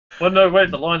Well, no, wait,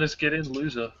 the line is get in,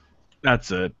 loser. That's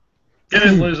it. Get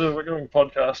in, loser, we're going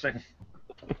podcasting.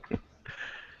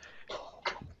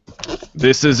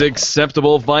 This is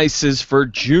Acceptable Vices for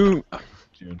June.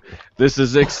 This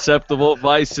is Acceptable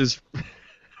Vices.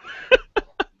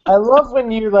 I love when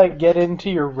you get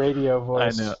into your radio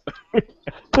voice. I know.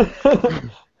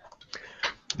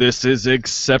 This is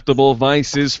Acceptable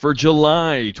Vices for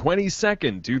July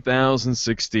 22nd,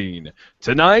 2016.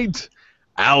 Tonight,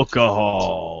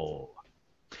 alcohol.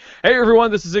 Hey everyone,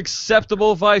 this is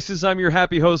Acceptable Vices. I'm your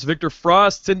happy host, Victor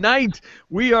Frost. Tonight,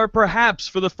 we are perhaps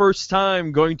for the first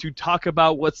time going to talk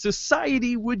about what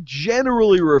society would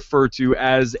generally refer to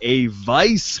as a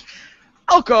vice,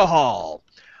 alcohol.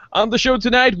 On the show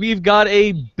tonight, we've got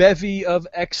a bevy of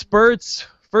experts.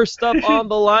 First up on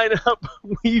the lineup,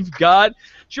 we've got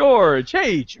George.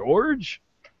 Hey, George.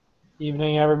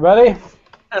 Evening, everybody.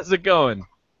 How's it going?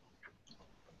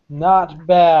 Not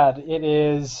bad. It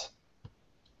is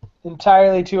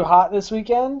entirely too hot this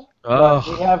weekend, but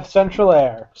we have central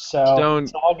air, so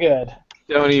it's all good.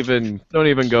 Don't even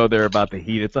go there about the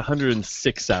heat. It's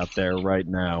 106 out there right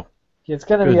now. It's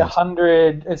going to be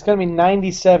 100. It's going to be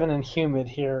 97 and humid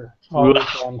here all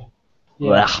weekend.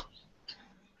 Yeah.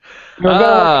 We're going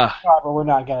to but we're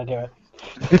not going to do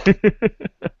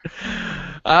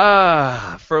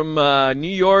it. From New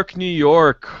York, New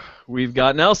York, we've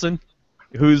got Nelson,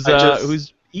 who's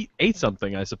ate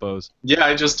something, I suppose. Yeah,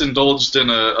 I just indulged in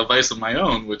a vice of my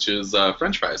own, which is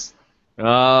French fries.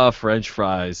 French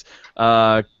fries.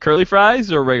 Curly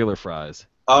fries or regular fries?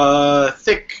 The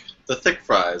thick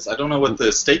fries. I don't know what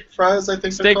the steak fries, I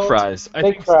think steak they're called. Fries. I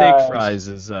think steak fries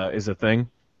is a thing.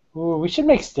 Ooh, we should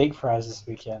make steak fries this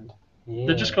weekend. Yeah.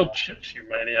 They're just called chips, you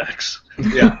maniacs.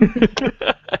 Yeah.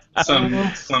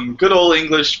 some good old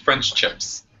English French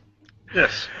chips.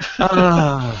 Yes.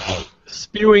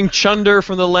 Spewing chunder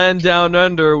from the land down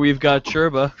under, we've got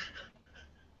Churba.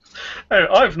 Hey,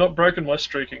 I've not broken my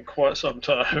streak in quite some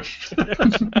time.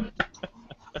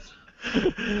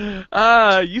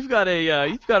 You've got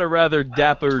a rather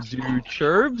dapper dude,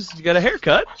 Churbs. You got a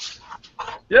haircut.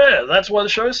 Yeah, that's why the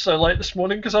show's so late this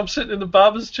morning, because I'm sitting in the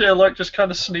barber's chair, just kind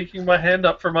of sneaking my hand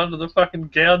up from under the fucking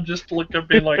gown, just to look at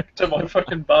being to my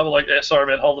fucking barber, yeah, sorry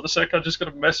man, hold on a sec, I just got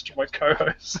a message from my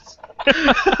co-host.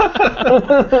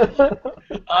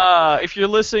 If you're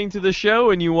listening to the show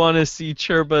and you want to see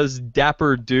Churba's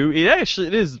dapper dude,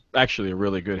 it is actually a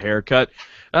really good haircut.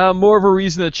 More of a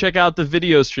reason to check out the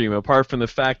video stream, apart from the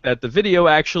fact that the video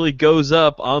actually goes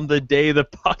up on the day the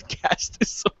podcast is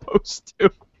supposed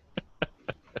to.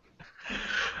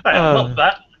 I love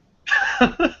that.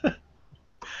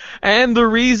 And the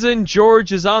reason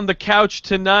George is on the couch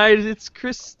tonight, it's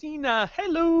Christina.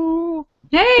 Hello.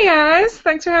 Hey guys,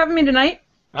 thanks for having me tonight.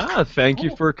 Thank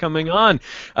you for coming on.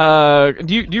 Do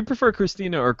you prefer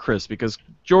Christina or Chris? Because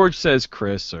George says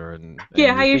Chris,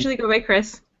 Yeah, I usually go by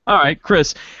Chris. All right,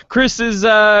 Chris. Chris is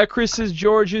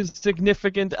George's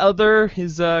significant other,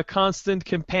 his constant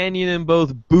companion in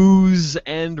both booze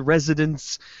and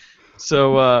residence.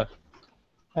 So.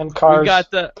 And cars. We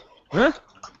got the. Huh?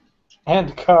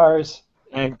 And cars.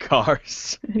 And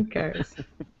cars. And cars.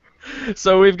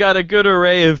 So we've got a good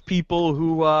array of people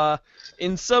who,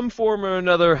 in some form or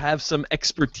another, have some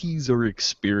expertise or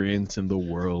experience in the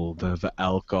world of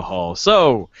alcohol.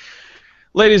 So,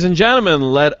 ladies and gentlemen,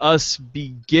 let us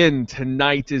begin.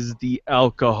 Tonight is the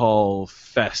Alcohol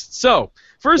Fest. So,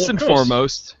 first and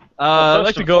foremost, I'd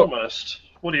like to go. Foremost,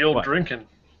 what are you all drinking?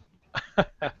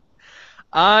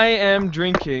 I am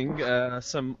drinking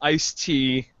some iced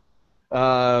tea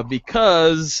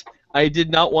because I did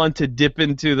not want to dip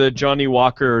into the Johnny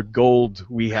Walker Gold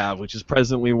we have, which is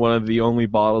presently one of the only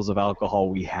bottles of alcohol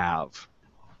we have.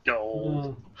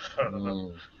 Gold.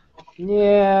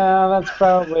 Yeah, that's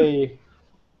probably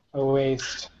a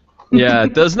waste. Yeah,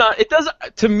 it does not. It does.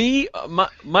 To me,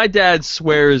 my dad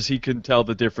swears he can tell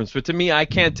the difference, but to me, I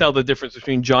can't tell the difference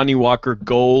between Johnny Walker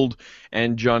Gold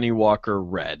and Johnny Walker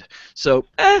Red. So,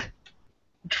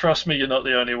 Trust me, you're not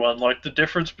the only one. The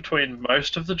difference between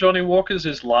most of the Johnny Walkers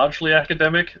is largely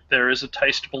academic. There is a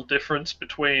tasteable difference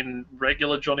between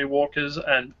regular Johnny Walkers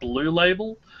and Blue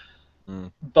Label.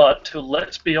 But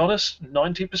let's be honest,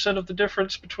 90% of the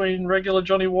difference between regular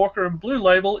Johnny Walker and Blue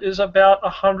Label is about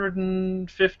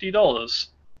 $150.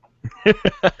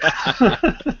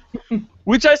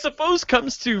 Which I suppose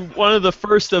comes to one of the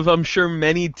first of, I'm sure,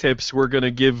 many tips we're going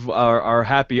to give our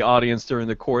happy audience during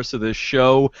the course of this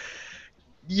show.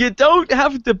 You don't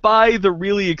have to buy the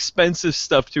really expensive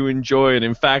stuff to enjoy it.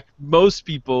 In fact, most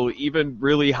people, even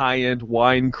really high-end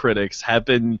wine critics, have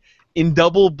been, in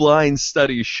double-blind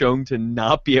studies, shown to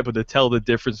not be able to tell the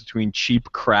difference between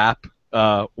cheap crap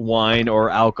wine or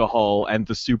alcohol and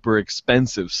the super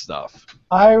expensive stuff.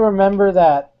 I remember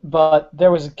that, but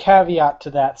there was a caveat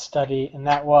to that study, and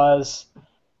that was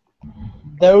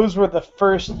those were the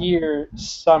first year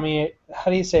how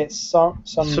do you say it?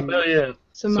 Sommelier.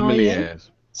 Sommelier.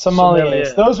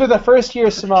 Sommeliers. Those were the first year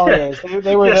sommeliers.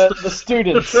 They were Yes, the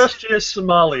students. The first year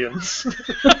Somalians.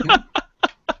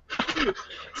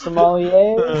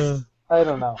 Sommeliers? I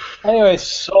don't know. Anyways,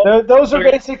 So, those are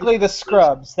basically the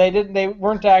scrubs. They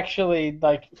weren't actually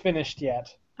like finished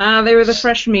yet. They were the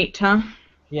fresh meat, huh?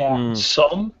 Yeah.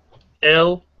 Mm.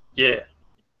 Sommelier.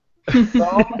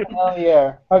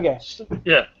 Sommelier. Okay.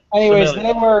 Yeah. Anyways,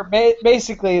 Sommelier. they were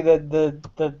basically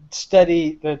the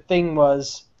study. The thing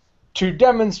was to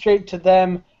demonstrate to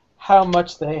them how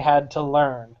much they had to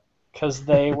learn because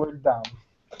they were dumb.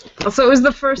 So it was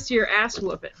the first year ass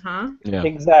whooping, huh? Yeah.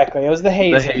 Exactly. It was the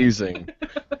hazing. The hazing.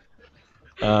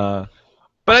 But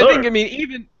I So- think, I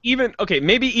mean, even okay,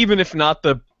 maybe even if not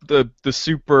the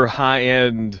super high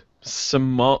end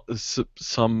some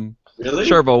Really?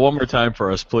 Sherbo, one more time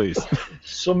for us, please.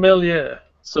 Sommelier.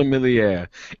 Sommelier.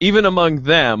 Even among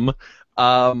them,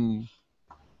 them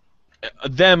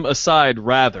aside,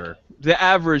 rather, the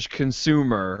average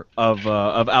consumer of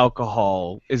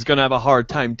alcohol is going to have a hard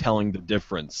time telling the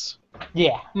difference.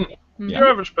 Yeah. Your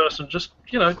average person, just,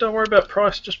 don't worry about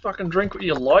price. Just fucking drink what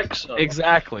you like, son.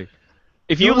 Exactly.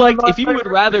 If You you know like, my if you would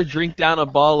favorite- rather drink down a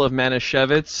bottle of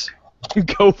Manischewitz,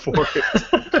 go for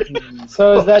it.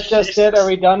 So is that Oh, just Jesus. it? Are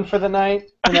we done for the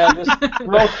night? Just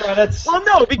roll credits. Well,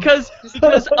 no, because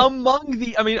among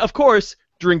the, I mean, of course,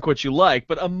 drink what you like,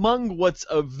 but among what's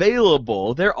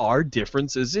available, there are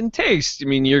differences in taste. I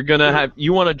mean, you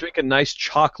want to drink a nice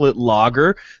chocolate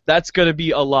lager, that's going to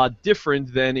be a lot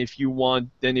different than if you want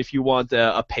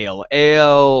a pale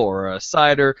ale or a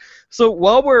cider. So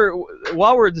while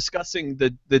we're discussing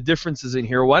the differences in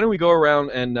here, why don't we go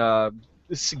around and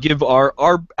give our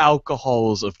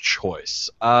alcohols of choice?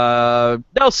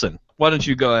 Nelson, why don't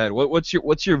you go ahead?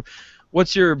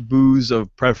 What's your booze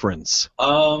of preference?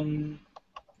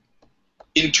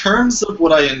 In terms of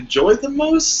what I enjoy the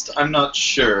most, I'm not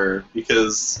sure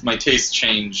because my tastes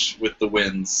change with the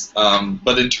winds.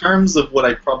 But in terms of what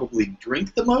I probably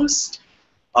drink the most,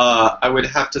 I would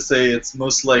have to say it's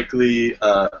most likely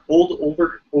Old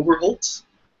Overholt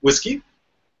whiskey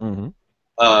Mm-hmm.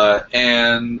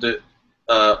 and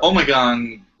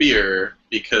Omegang beer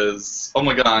because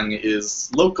Omegang is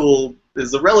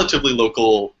a relatively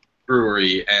local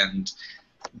brewery and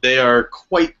they are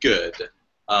quite good.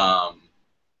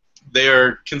 They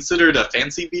are considered a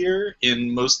fancy beer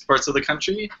in most parts of the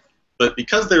country, but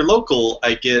because they're local,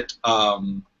 I get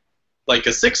like a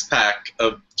 6-pack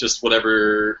of just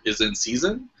whatever is in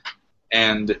season,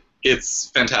 and it's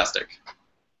fantastic.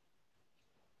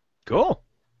 Cool.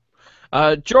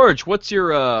 George, what's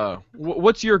your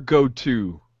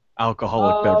go-to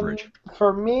alcoholic beverage?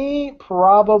 For me,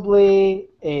 probably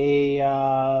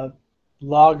a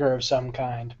lager of some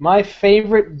kind. My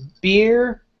favorite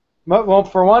beer, well,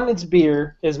 for one, it's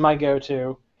beer is my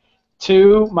go-to.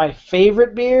 2, my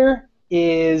favorite beer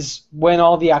is when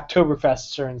all the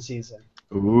Oktoberfests are in season.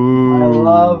 Ooh. I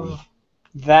love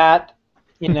that,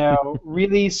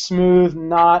 really smooth,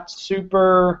 not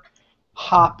super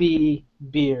hoppy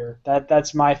beer.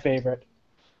 That's my favorite.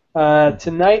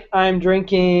 Tonight I'm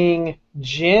drinking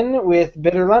gin with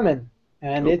bitter lemon,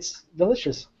 and Cool. it's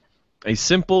delicious. A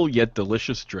simple yet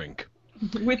delicious drink.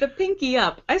 With a pinky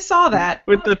up. I saw that.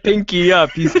 With the pinky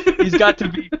up, he's got to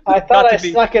be. I thought Got I to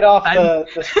be- snuck it off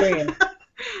the screen.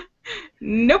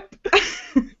 Nope.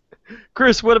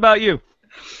 Chris, what about you?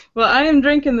 Well, I am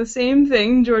drinking the same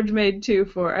thing. George made 2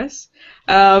 for us.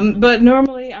 But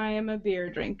normally I am a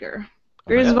beer drinker.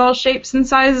 Beers of all shapes and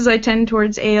sizes, I tend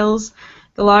towards ales.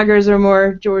 The lagers are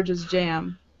more George's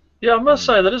jam. Yeah, I must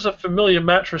say, that is a familiar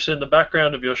mattress in the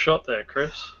background of your shot there,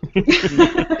 Chris.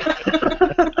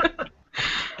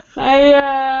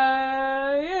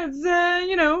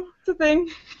 It's a thing.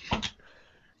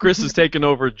 Chris has taken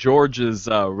over George's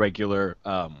regular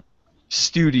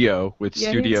studio with Yeah,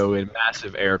 studio in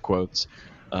massive air quotes.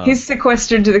 He's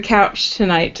sequestered to the couch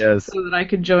tonight Yes. so that I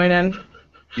could join in.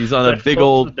 He's on a Death big fought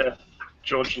old. to death.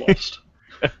 George lost.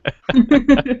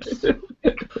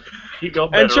 He got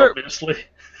And better, sure- obviously.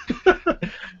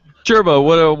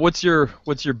 Turbo, what's your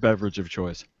beverage of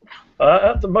choice?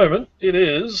 At the moment, it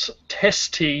is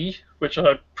Test Tea, which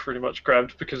I pretty much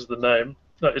grabbed because of the name.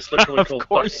 No, it's literally Of called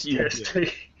course fucking you Test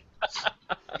Tea.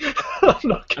 I'm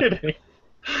not kidding.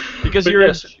 Because But you're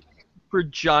yes. for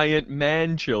giant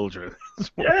man children.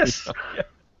 That's what Yes. we are.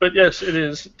 But yes, it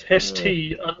is Test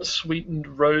Tea unsweetened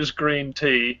rose green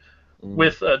tea Mm.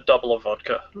 with a double of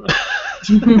vodka.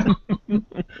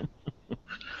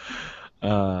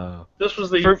 This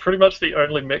was pretty much the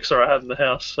only mixer I had in the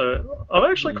house, so I'm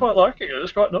actually quite liking it.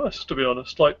 It's quite nice, to be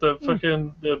honest. Like the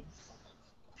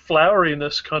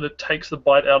floweriness kind of takes the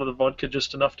bite out of the vodka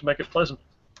just enough to make it pleasant.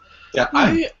 Yeah,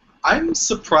 I'm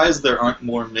surprised there aren't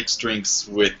more mixed drinks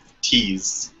with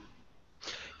teas.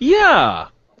 Yeah,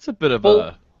 it's a bit of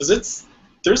a... Because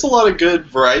there's a lot of good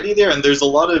variety there, and there's a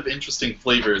lot of interesting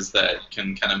flavors that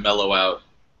can kind of mellow out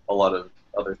a lot of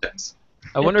other things.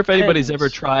 I wonder if anybody's ever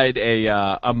tried a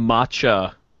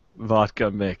matcha vodka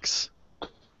mix.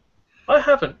 I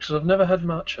haven't, because I've never had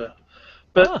matcha.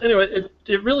 But anyway,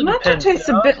 it really depends. Matcha tastes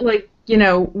a bit like,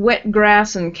 wet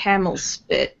grass and camel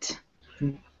spit.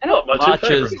 I know my two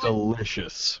Matcha is favorites.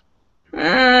 delicious.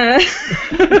 Hey,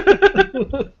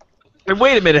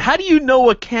 wait a minute, how do you know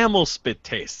what camel spit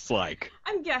tastes like?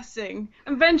 I'm guessing.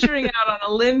 I'm venturing out on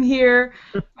a limb here.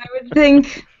 I would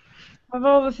think, of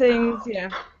all the things,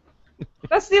 yeah.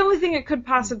 That's the only thing it could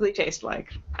possibly taste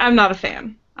like. I'm not a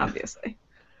fan, obviously.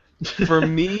 For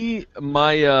me,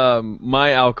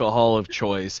 my alcohol of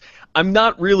choice, I'm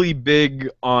not really big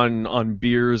on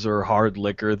beers or hard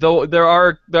liquor, though there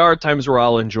are times where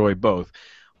I'll enjoy both.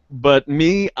 But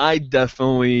me, I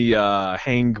definitely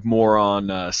hang more on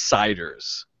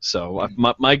ciders. So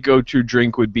my go-to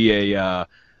drink would be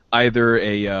either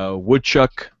a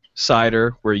woodchuck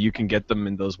cider, where you can get them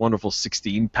in those wonderful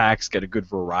 16 packs, get a good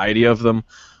variety of them,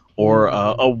 or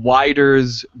a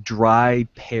Wider's dry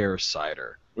pear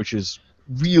cider, which is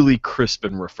really crisp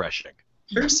and refreshing.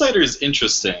 Pear cider is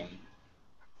interesting.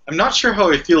 I'm not sure how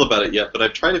I feel about it yet, but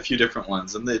I've tried a few different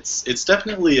ones, and it's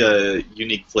definitely a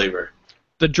unique flavor.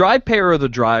 The dry pear or the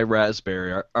dry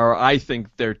raspberry are I think,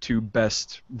 their two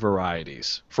best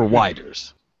varieties for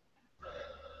Wider's.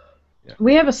 Yeah.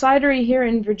 We have a cidery here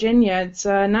in Virginia. It's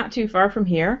not too far from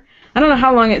here. I don't know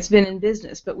how long it's been in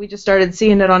business, but we just started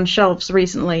seeing it on shelves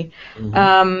recently.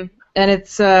 Mm-hmm. And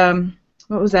it's,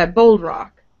 what was that, Bold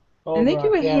Rock. And they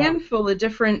do a yeah. handful of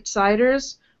different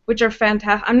ciders, which are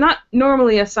fantastic. I'm not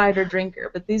normally a cider drinker,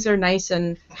 but these are nice,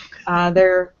 and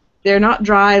they're not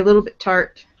dry, a little bit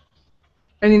tart.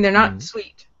 I mean, they're not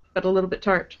sweet, but a little bit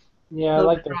tart. Yeah, I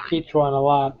like their peach one a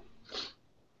lot.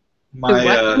 The what?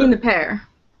 I mean the pear.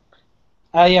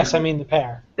 Yes, I mean the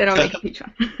pear. They don't make a peach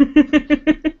one.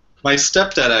 My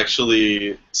stepdad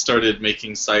actually started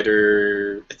making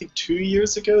cider, I think 2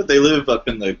 years ago. They live up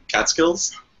in the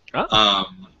Catskills. Oh.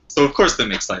 So of course they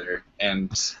make cider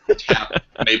and have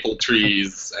maple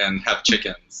trees and have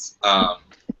chickens.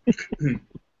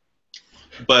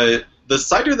 But the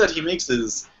cider that he makes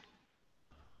is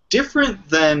different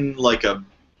than like a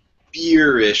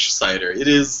beer-ish cider. It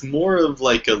is more of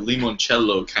like a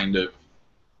limoncello kind of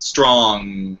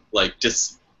strong, like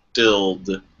distilled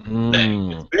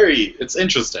thing. It's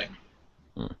interesting.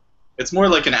 It's more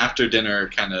like an after-dinner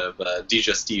kind of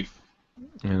digestif.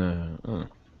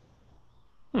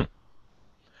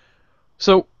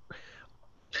 So,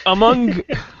 among...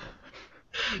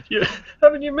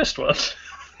 Haven't you missed one?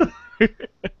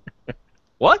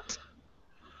 What?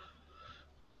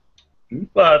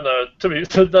 Well, no, to me,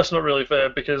 that's not really fair,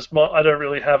 because I don't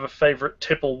really have a favourite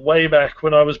tipple way back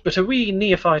when I was but a wee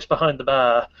neophyte behind the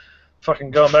bar.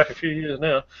 Fucking going back a few years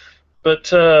now. But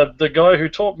the guy who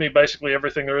taught me basically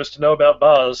everything there is to know about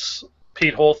bars,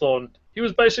 Pete Hawthorne, he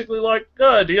was basically like,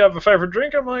 oh, do you have a favourite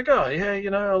drink? I'm like, oh, yeah,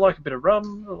 I like a bit of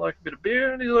rum, I like a bit of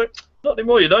beer. And he's like, not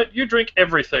anymore, you don't. You drink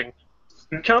everything.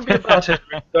 You can't be a bartender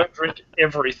if you don't drink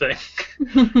everything.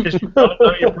 Because you don't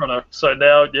know your product. So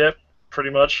now, yeah,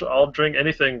 pretty much I'll drink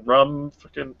anything. Rum,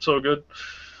 fucking, it's all good.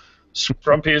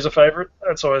 Scrumpy is a favourite.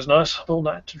 That's always nice. All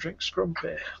night to drink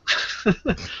Scrumpy.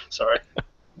 Sorry.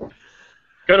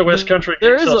 Go to West Country.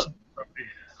 There is a...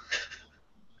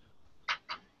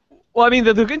 Well, I mean,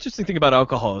 the interesting thing about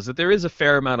alcohol is that there is a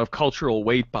fair amount of cultural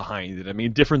weight behind it. I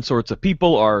mean, different sorts of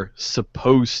people are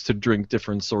supposed to drink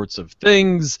different sorts of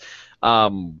things.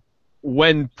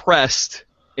 When pressed,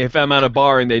 if I'm at a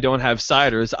bar and they don't have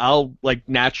ciders, I'll like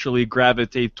naturally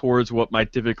gravitate towards what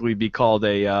might typically be called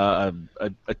a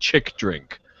chick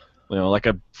drink, like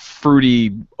a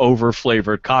fruity,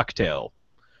 over-flavored cocktail.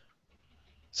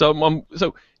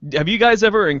 So have you guys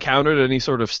ever encountered any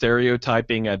sort of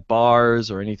stereotyping at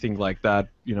bars or anything like that?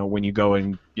 When you go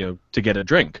in, to get a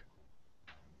drink.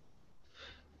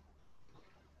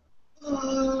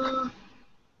 When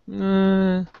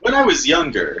I was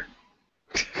younger.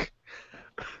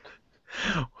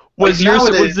 Was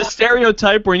the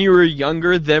stereotype when you were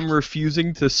younger them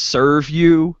refusing to serve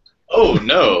you? Oh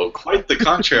no, quite the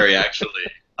contrary, actually.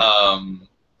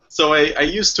 So I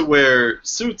used to wear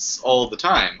suits all the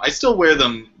time. I still wear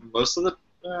them most of the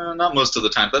not most of the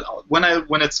time, but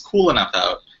when it's cool enough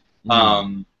out.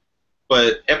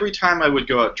 But every time I would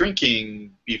go out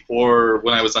drinking before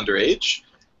when I was underage,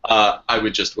 I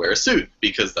would just wear a suit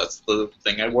because that's the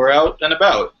thing I wore out and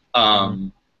about.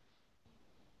 And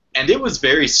it was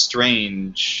very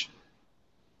strange.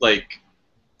 Like,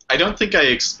 I don't think I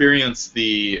experienced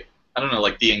the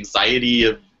anxiety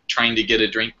of trying to get a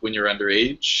drink when you're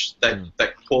underage.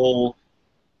 That whole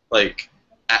like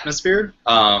atmosphere.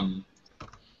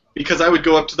 Because I would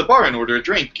go up to the bar and order a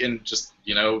drink and just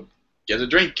get a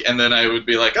drink, and then I would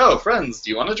be like, "Oh, friends,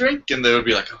 do you want a drink?" And they would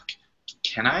be like, "Oh,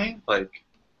 can I?" Like,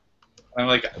 I'm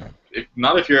like,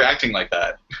 "Not if you're acting like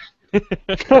that."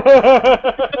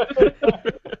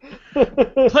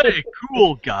 Play it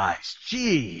cool, guys.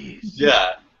 Jeez.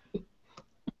 Yeah.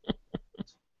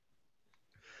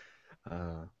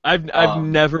 I've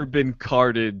never been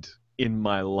carded in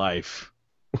my life,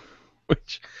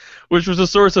 which was a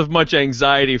source of much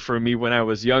anxiety for me when I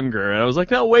was younger. And I was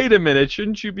like, "No, wait a minute,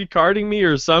 shouldn't you be carding me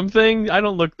or something? I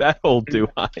don't look that old, do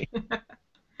I?"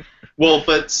 Well,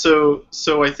 but so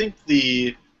I think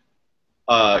the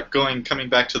coming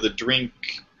back to the drink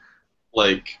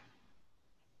like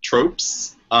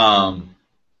tropes.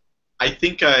 I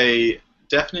think I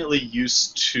definitely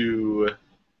used to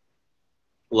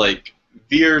like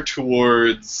veer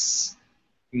towards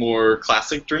more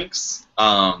classic drinks.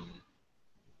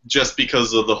 Just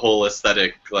because of the whole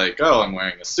aesthetic, like, oh, I'm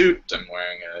wearing a suit, I'm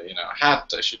wearing a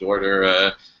hat, I should order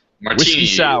a martini. Whiskey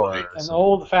sour. An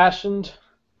old-fashioned.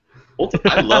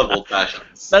 I love old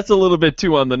fashions. That's a little bit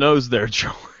too on the nose there,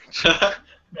 George.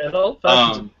 Man, old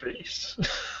fashion's a beast.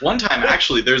 One time,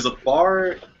 actually, there's a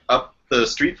bar up the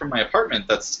street from my apartment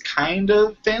that's kind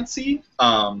of fancy,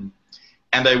 and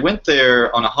I went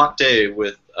there on a hot day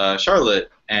with Charlotte,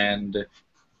 and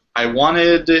I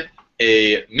wanted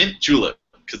a mint julep.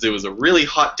 Because it was a really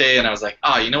hot day, and I was like,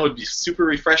 it would be super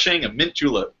refreshing, a mint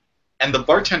julep. And the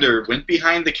bartender went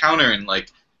behind the counter and,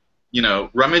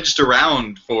 rummaged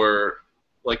around for,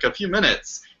 a few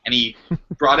minutes, and he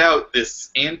brought out this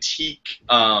antique,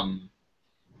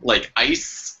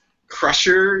 ice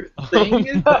crusher thing.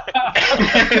 And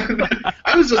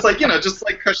I was just like,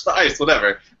 crush the ice,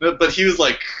 whatever. But he was,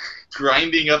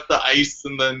 grinding up the ice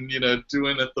and then,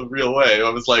 doing it the real way. I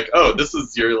was like, oh, this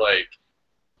is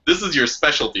your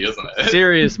specialty, isn't it?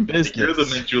 Serious business. You're the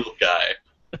mint julep guy.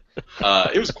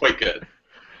 It was quite good.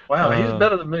 Wow, he's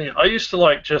better than me. I used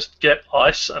to just get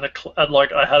ice and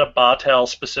I had a bar towel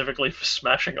specifically for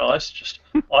smashing ice. Just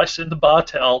ice in the bar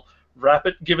towel, wrap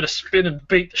it, give it a spin, and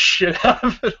beat the shit out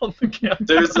of it on the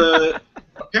counter.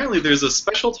 Apparently there's a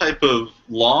special type of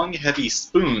long, heavy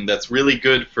spoon that's really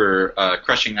good for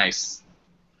crushing ice.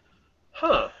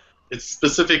 Huh. It's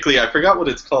specifically, I forgot what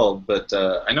it's called, but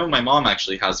I know my mom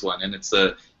actually has one, and it's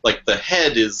the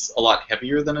head is a lot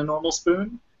heavier than a normal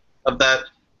spoon of that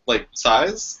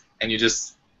size, and you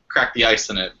just crack the ice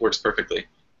and it works perfectly.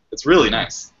 It's really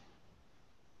nice.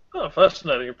 Oh,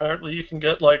 fascinating. Apparently you can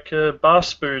get bar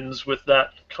spoons with that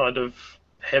kind of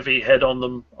heavy head on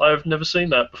them. I've never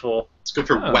seen that before. It's good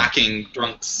for whacking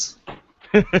drunks.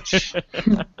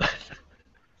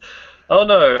 Oh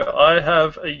no, I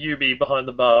have a Yubi behind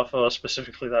the bar for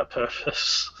specifically that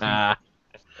purpose.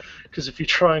 Because if you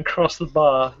try and cross the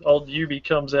bar, old Yubi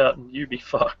comes out and you be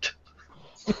fucked.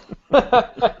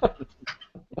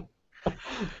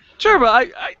 Sure,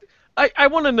 but I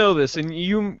want to know this, and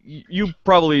you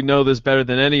probably know this better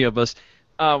than any of us.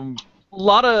 A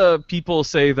lot of people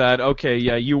say that, okay,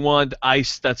 yeah, you want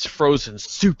ice that's frozen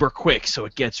super quick so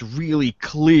it gets really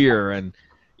clear, and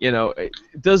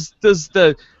does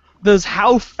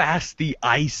how fast the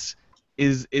ice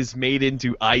is made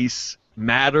into ice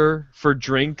matter for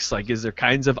drinks? Is there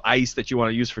kinds of ice that you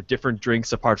want to use for different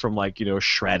drinks apart from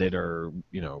shredded or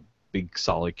big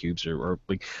solid cubes or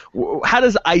how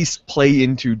does ice play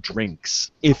into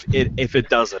drinks if it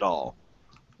does at all?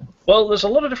 Well, there's a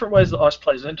lot of different ways that ice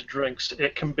plays into drinks.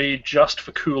 It can be just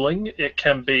for cooling. It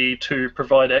can be to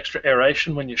provide extra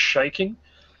aeration when you're shaking.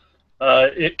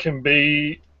 It can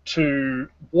be to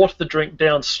water the drink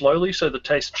down slowly so the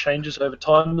taste changes over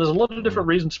time. There's a lot of different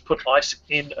reasons to put ice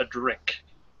in a drink.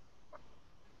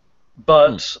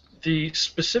 But the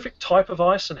specific type of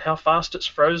ice and how fast it's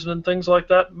frozen and things like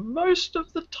that, most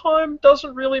of the time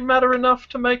doesn't really matter enough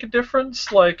to make a difference.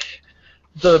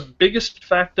 The biggest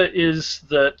factor is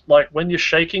that, when you're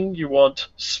shaking, you want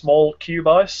small cube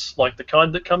ice, the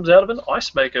kind that comes out of an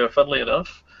ice maker, funnily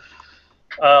enough.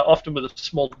 Often with a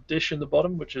small dish in the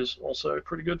bottom, which is also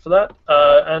pretty good for that.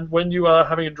 And when you are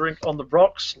having a drink on the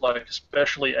rocks,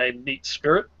 especially a neat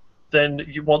spirit, then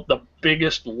you want the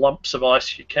biggest lumps of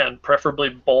ice you can, preferably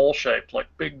ball-shaped,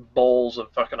 big balls of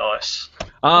fucking ice.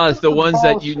 It's the ones ball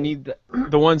that you shape? need.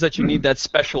 The ones that you need that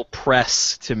special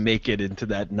press to make it into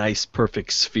that nice,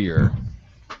 perfect sphere.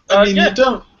 I mean, yeah.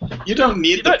 you don't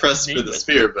need You the don't press for need the it.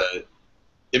 sphere, but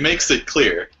it makes it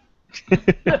clear. And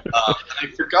I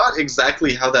forgot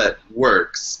exactly how that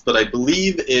works, but I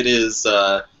believe it is. It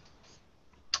I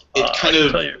kind can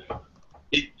of tell you.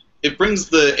 it brings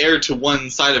the air to one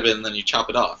side of it, and then you chop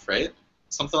it off, right?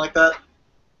 Something like that.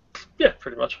 Yeah,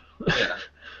 pretty much. Yeah.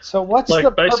 So what's Like,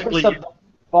 the purpose basically, of the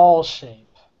ball shape?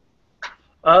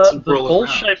 To The roll it ball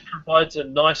around. shape provides a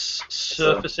nice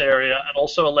surface area and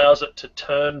also allows it to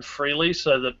turn freely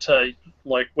so that,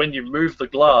 like, when you move the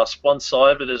glass, one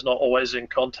side of it is not always in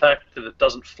contact and it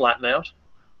doesn't flatten out.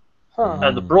 Huh.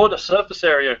 And the broader surface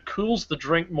area cools the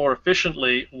drink more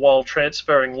efficiently while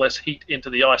transferring less heat into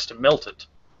the ice to melt it.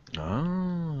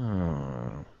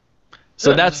 Oh.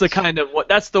 So Yeah. that's the kind of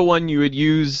that's the one you would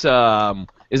use.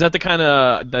 Is that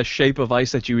the shape of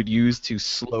ice that you would use to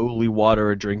slowly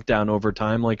water a drink down over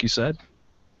time, like you said?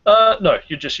 No,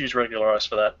 you just use regular ice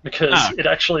for that because Ah. it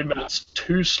actually melts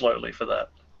too slowly for that.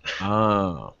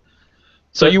 Oh.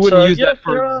 So But, you wouldn't use yeah, that,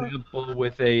 for there are- example,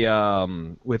 with a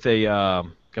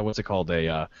what's it called,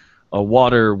 a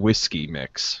water whiskey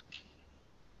mix.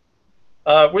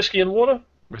 Whiskey and water?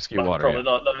 Whiskey No, water. probably Yeah.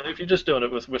 not. No, if you're just doing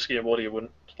it with whiskey and water, you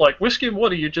wouldn't. Like, whiskey and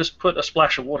water, you just put a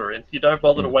splash of water in. You don't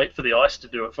bother to wait for the ice to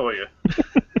do it for you.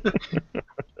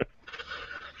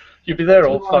 You'd be there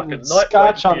all If you wanted fucking night.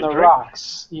 Scotch waiting on for the your drink.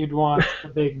 rocks, you'd want a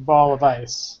big ball of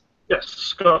ice. Yes,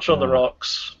 scotch on the Ah.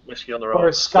 rocks, whiskey on the rocks.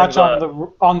 Or scotch things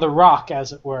on the rock,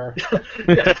 as it were.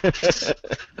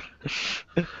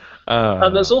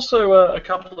 And there's also a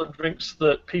couple of drinks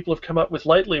that people have come up with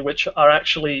lately which are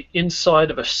actually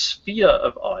inside of a sphere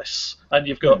of ice. And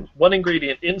you've got one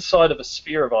ingredient inside of a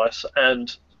sphere of ice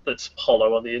and that's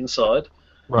hollow on the inside.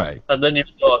 right. And then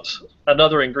you've got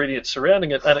another ingredient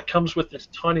surrounding it, and it comes with this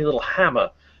tiny little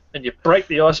hammer. And you break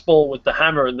the ice ball with the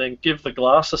hammer and then give the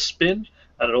glass a spin,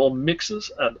 and it all mixes.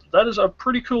 And that is a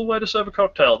pretty cool way to serve a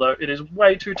cocktail, though it is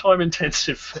way too time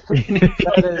intensive.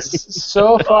 That is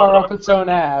so far up its own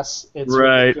ass, it's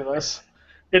Right. ridiculous.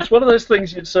 It's one of those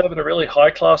things you'd serve in a really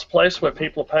high-class place where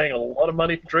people are paying a lot of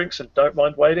money for drinks and don't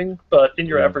mind waiting, but in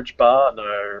your Yeah. average bar,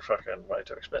 no, fucking way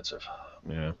too expensive.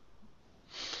 Yeah.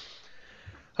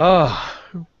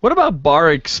 What about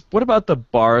what about the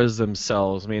bars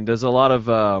themselves? I mean, there's a lot of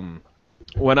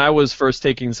when I was first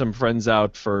taking some friends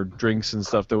out for drinks and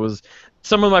stuff,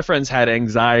 some of my friends had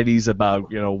anxieties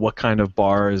about, what kind of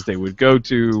bars they would go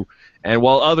to, and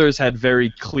while others had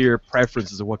very clear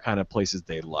preferences of what kind of places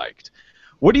they liked.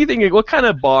 What do you think? What kind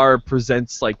of bar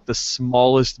presents like the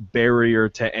smallest barrier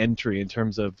to entry in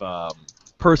terms of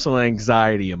personal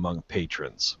anxiety among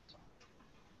patrons?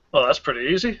 Well, that's pretty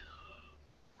easy.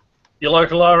 Your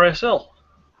local RSL.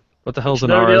 What the hell's an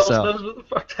Nobody else RSL? knows what the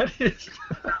fuck that is.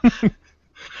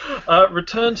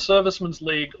 Returned Servicemen's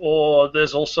League, or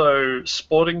there's also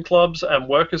sporting clubs and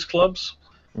workers' clubs.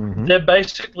 Mhm. They're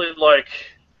basically like,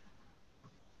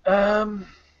 I'm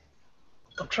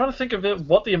trying to think of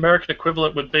what the American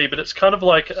equivalent would be, but it's kind of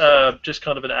like just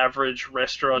kind of an average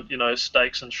restaurant,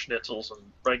 steaks and schnitzels and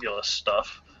regular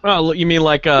stuff. Oh, you mean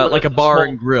like a Like a bar small-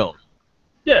 and grill?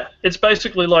 Yeah, it's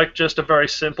basically like just a very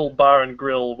simple bar and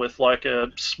grill with like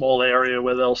a small area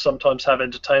where they'll sometimes have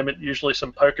entertainment, usually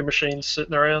some poker machines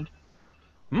sitting around,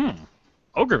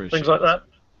 Ogre machine. things like that.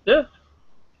 Yeah.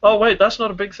 Oh wait, that's not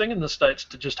a big thing in the States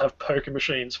to just have poker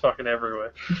machines fucking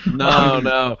everywhere.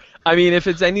 No. I mean, if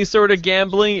it's any sort of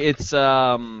gambling, it's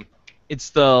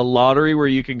the lottery where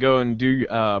you can go and do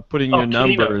put in your Keno.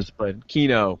 numbers, but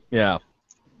Keno, yeah.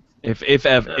 If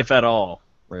at all,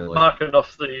 really. Marking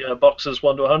off the boxes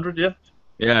 1 to 100, yeah?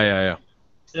 Yeah.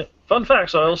 Yeah. Fun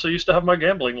facts, I also used to have my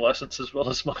gambling license as well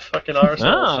as my fucking RSL, so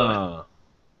Ah.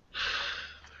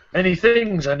 many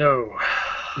things I know.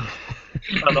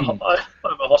 I'm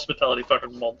a hospitality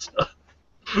fucking monster.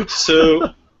 So,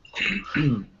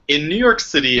 in New York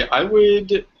City, I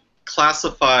would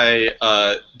classify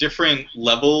different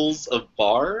levels of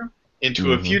bar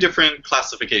into a few different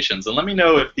classifications, and let me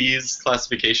know if these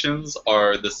classifications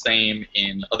are the same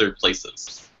in other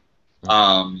places.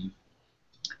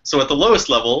 So at the lowest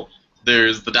level,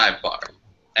 there's the dive bar,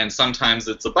 and sometimes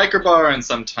it's a biker bar, and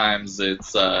sometimes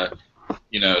it's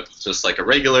just like a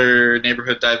regular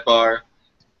neighborhood dive bar.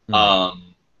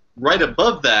 Right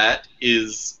above that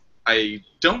is, I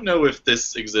don't know if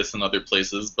this exists in other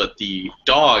places, but the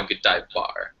dog dive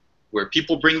bar, where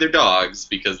people bring their dogs,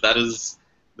 because that is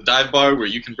the dive bar where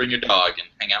you can bring your dog and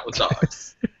hang out with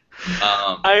dogs.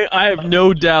 I have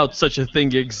no doubt such a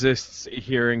thing exists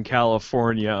here in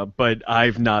California, but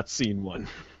I've not seen one.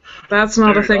 That's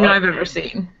not a Dude, thing I've ever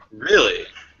seen. Really?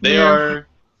 They Yeah. are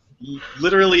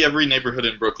literally every neighborhood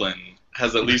in Brooklyn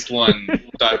has at least one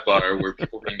dive bar where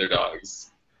people bring their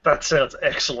dogs. That sounds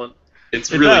excellent.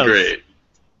 It's It really does. great.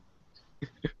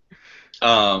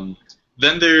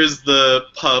 Then there's the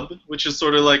pub, which is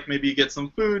sort of like maybe you get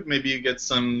some food, maybe you get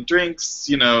some drinks,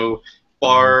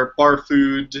 bar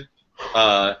food.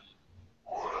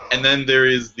 And then there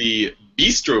is the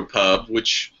bistro pub,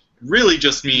 which really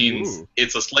just means Ooh.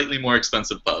 it's a slightly more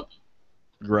expensive pub.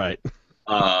 Right.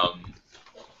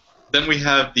 Then we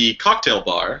have the cocktail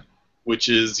bar, which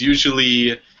is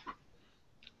usually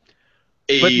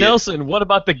a But Nelson, what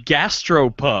about the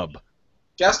gastropub?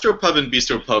 gastropub and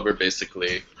bistro pub are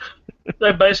basically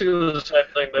They're basically the same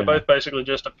thing. They're both basically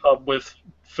just a pub with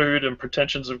food and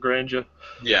pretensions of grandeur.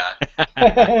 yeah.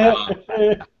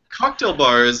 Cocktail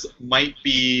bars might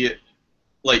be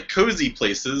like cozy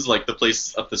places, like the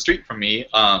place up the street from me.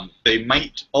 They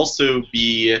might also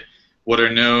be what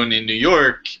are known in New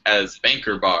York as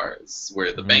banker bars,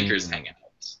 where the bankers hang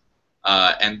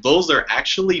out. And those are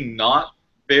actually not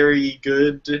very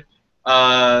good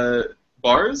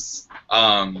bars,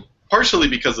 partially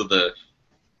because of the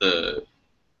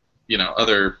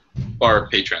other bar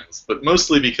patrons, but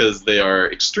mostly because they are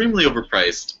extremely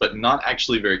overpriced, but not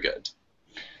actually very good.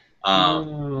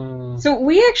 So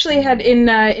we actually had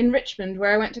in Richmond,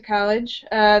 where I went to college,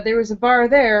 there was a bar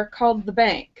there called The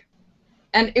Bank.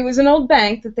 And it was an old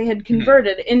bank that they had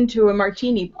converted into a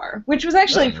martini bar, which was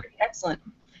actually pretty excellent.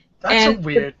 That's And a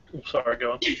weird. Sorry,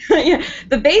 go on. Yeah,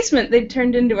 the basement they'd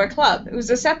turned into a club. It was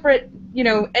a separate,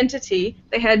 entity.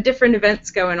 They had different events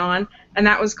going on, and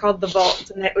that was called the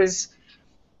Vault. And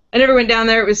I never went down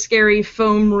there. It was scary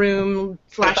foam room,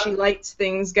 flashy lights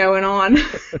things going on.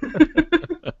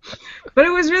 But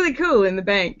it was really cool in the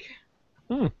bank.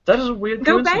 That is a weird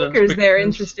No coincidence. bankers there, because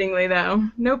interestingly, though.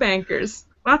 No bankers.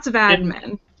 Lots of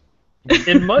admin.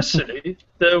 In my city,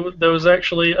 there was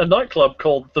actually a nightclub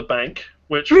called The Bank,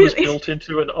 which was Really? built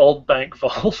into an old bank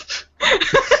vault.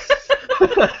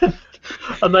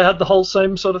 And they had the whole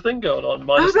same sort of thing going on.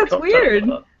 Minus the that's cocktail weird.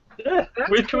 bar. Yeah, That's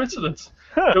weird cool. coincidence.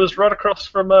 It was right across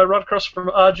from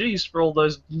RG's for all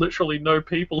those literally no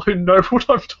people who know what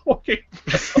I'm talking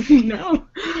about. No.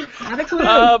 Not a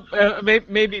clue.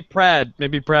 Maybe Prad.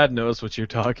 Maybe Prad knows what you're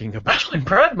talking about. Actually,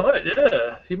 Brad might,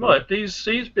 yeah. He might. He's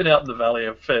been out in the valley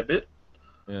a fair bit.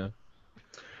 Yeah.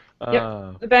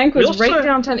 The bank was We right also-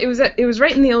 downtown. It was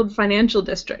right in the old financial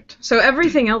district. So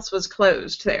everything else was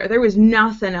closed there. There was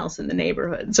nothing else in the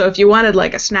neighborhood. So if you wanted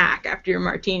like a snack after your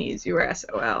martinis, you were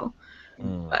SOL.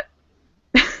 But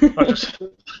I just,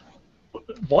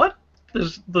 what?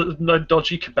 There's no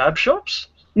dodgy kebab shops?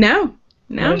 no,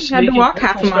 you had to sneaky walk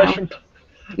half a petrol mile. station-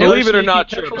 Believe it or sneaky not,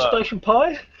 petrol Trevor. station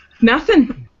pie?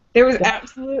 Nothing. There was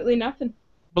absolutely nothing.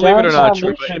 Believe it or not,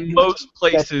 Downtown Trevor, in Richmond most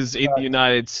places in gets- the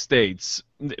United States,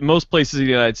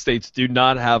 do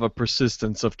not have a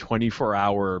persistence of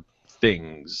 24-hour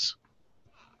things.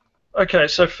 Okay,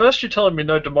 so first you're telling me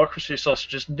no democracy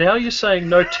sausages, now you're saying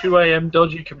no 2 a.m.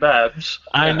 dodgy kebabs.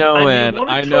 I know, and man. you want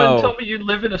to I try and tell know. me you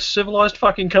live in a civilized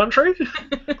fucking country?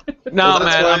 No, Well,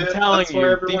 that's man, why- I'm telling that's why you,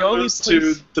 everyone moves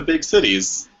to the big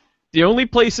cities. the only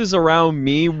places around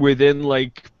me within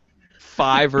like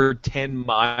 5 or 10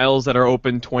 miles that are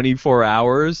open 24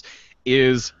 hours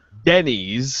is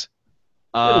Denny's.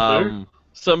 That'll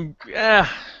Some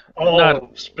Oh,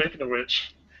 Not- speaking of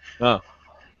which, Oh.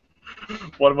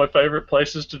 one of my favorite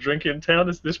places to drink in town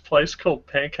is this place called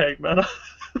Pancake Manor.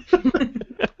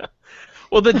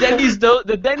 Well,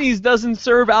 the Denny's doesn't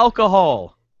serve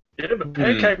alcohol. Yeah, but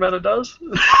Pancake Manor does.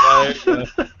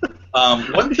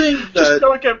 One thing Just that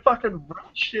don't get fucking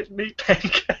shit meat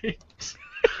pancakes.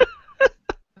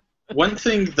 One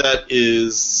thing that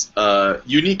is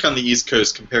unique on the East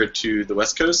Coast compared to the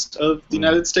West Coast of the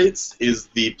United States is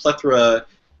the plethora,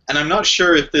 and I'm not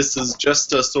sure if this is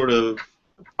just a sort of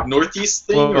Northeast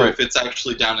thing Whoa. or if it's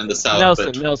actually down in the South.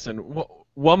 Nelson,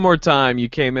 one more time. You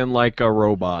came in like a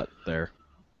robot there.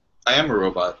 I am a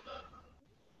robot.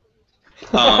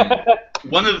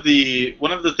 One of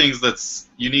the things that's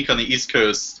unique on the East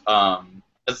Coast,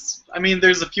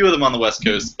 there's a few of them on the West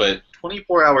Coast, but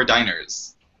 24-hour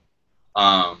diners,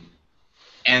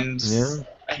 and Yeah.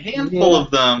 a handful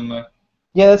of them.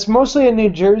 Yeah, that's mostly a New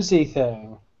Jersey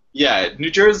thing. Yeah,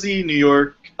 New Jersey, New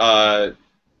York, a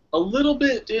little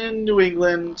bit in New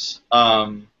England.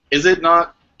 Is it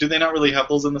not? Do they not really have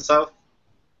those in the South?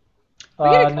 We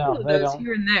get a No, couple of they those don't.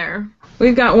 here and there.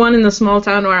 We've got one in the small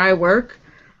town where I work,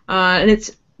 and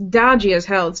it's dodgy as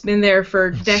hell. It's been there for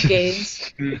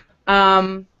decades.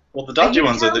 Well, the dodgy hear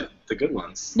ones are tell- the good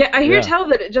ones. Yeah, I hear Yeah. tell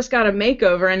that it just got a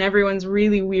makeover, and everyone's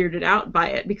really weirded out by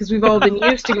it because we've all been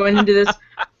used to going into this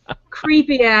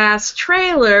creepy ass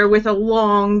trailer with a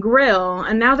long grill,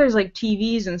 and now there's like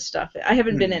TVs and stuff. I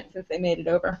haven't been in since they made it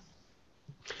over.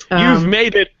 You've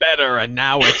made it better, and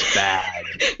now it's bad.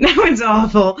 Now it's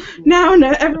awful. Now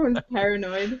everyone's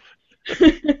paranoid.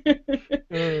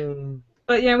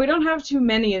 But yeah, we don't have too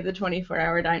many of the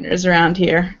 24-hour diners around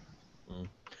here.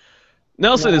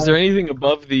 Nelson, is there anything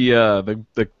above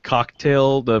the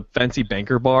cocktail, the fancy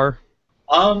banker bar?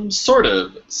 Sort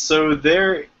of. So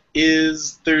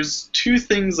there's two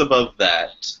things above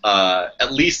that,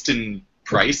 at least in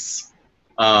price.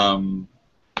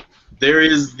 There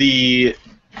is the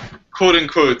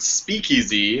quote-unquote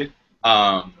speakeasy,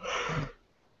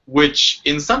 which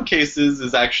in some cases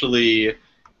is actually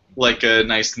like a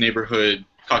nice neighborhood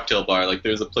cocktail bar. Like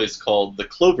there's a place called the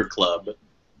Clover Club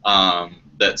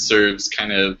that serves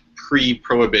kind of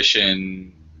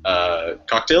pre-prohibition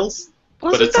cocktails.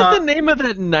 Wasn't that the name of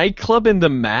that nightclub in The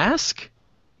Mask?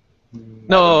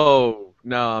 No,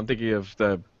 I'm thinking of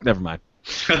never mind.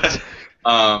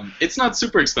 It's not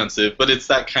super expensive, but it's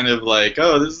that kind of like,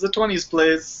 oh, this is a 20s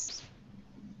place.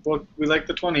 Well, we like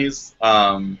the 20s.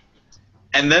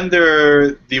 And then there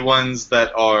are the ones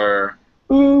that are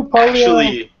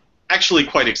actually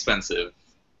quite expensive,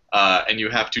 and you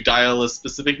have to dial a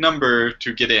specific number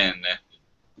to get in.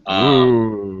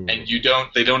 And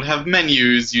they don't have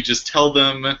menus. You just tell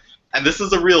them, and this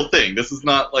is a real thing. This is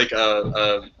not like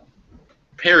a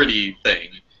parody thing.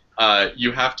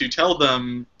 You have to tell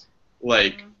them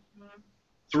like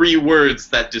 3 words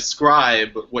that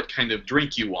describe what kind of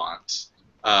drink you want,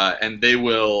 and they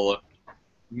will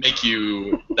make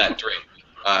you that drink.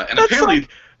 And apparently,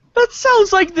 that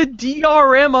sounds like the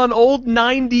DRM on old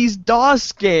 90s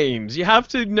DOS games. You have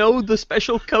to know the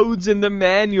special codes in the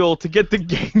manual to get the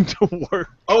game to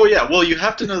work. Oh yeah, well you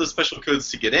have to know the special codes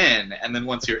to get in, and then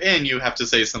once you're in, you have to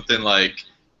say something like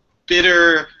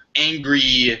bitter,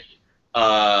 angry,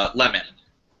 lemon.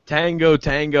 Tango,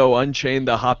 tango, unchain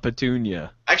the hot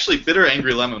petunia. Actually, bitter,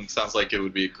 angry lemon sounds like it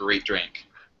would be a great drink.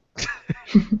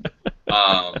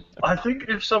 I think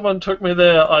if someone took me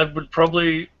there, I would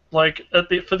probably, like,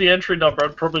 for the entry number,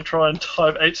 I'd probably try and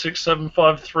type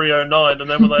 8675309, and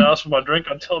then when they ask for my drink,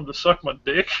 I'd tell them to suck my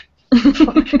dick.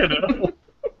 Fucking hell.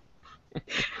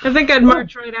 I think I'd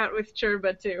march right out with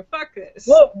Churba too. Fuck this.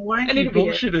 What wanky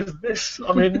bullshit is this?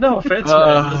 I mean, no offense,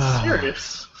 man, it's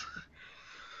serious.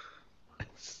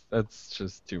 That's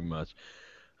just too much.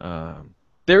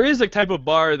 There is a type of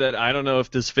bar that I don't know if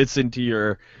this fits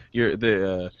into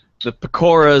the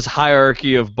Pecora's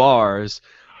hierarchy of bars,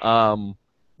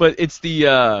 but it's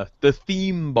the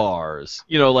theme bars.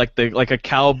 You know, like a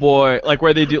cowboy, like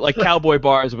where they do like cowboy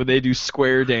bars where they do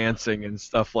square dancing and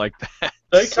stuff like that.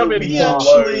 They come in we don't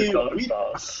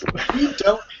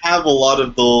have a lot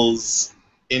of those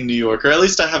in New York, or at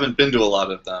least I haven't been to a lot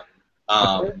of them.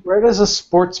 Where does a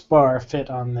sports bar fit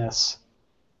on this?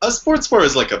 A sports bar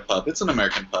is like a pub. It's an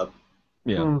American pub.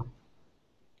 Yeah.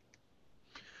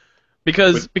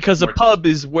 Because a pub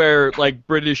is where like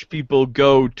British people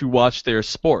go to watch their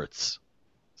sports.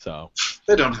 So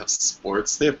they don't have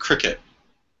sports. They have cricket.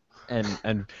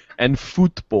 And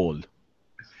football.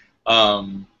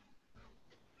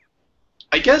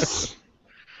 I guess.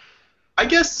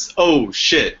 Oh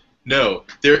shit! No,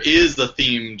 there is a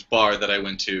themed bar that I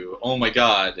went to. Oh my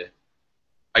god,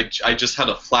 I just had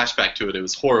a flashback to it. It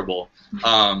was horrible.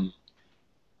 I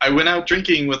went out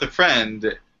drinking with a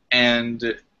friend,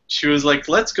 and she was like,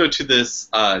 "Let's go to this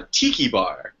tiki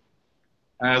bar."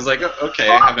 And I was like, "Okay,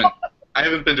 I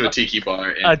haven't been to a tiki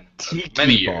bar in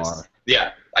many years."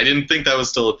 Yeah, I didn't think that was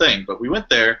still a thing, but we went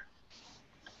there,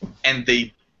 and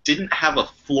they didn't have a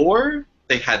floor.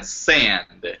 They had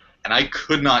sand, and I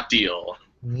could not deal.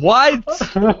 What?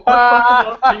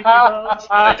 I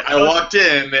walked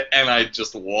in, and I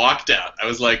just walked out. I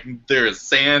was like, there is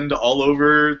sand all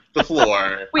over the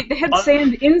floor. Wait, they had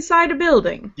sand inside a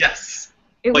building? Yes.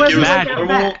 It like wasn't it was like a out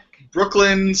normal back.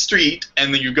 Brooklyn street,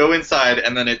 and then you go inside,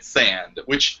 and then it's sand,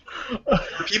 which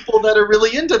for people that are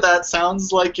really into that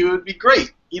sounds like it would be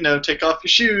great. You know, take off your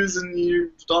shoes and you're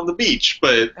on the beach.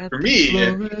 But for me,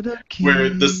 where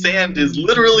the sand is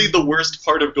literally the worst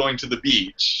part of going to the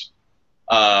beach,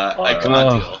 I could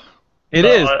not deal. It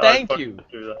is. Thank you.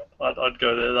 Do that. I'd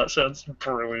go there. That sounds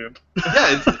brilliant.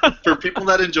 Yeah, it's, for people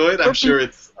that enjoy it, I'm sure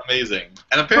it's amazing.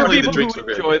 And apparently the drinks are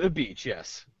very enjoy the beach.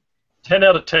 Yes. 10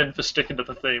 out of 10 for sticking to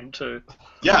the theme too.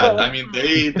 Yeah, I mean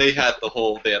they had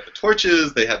the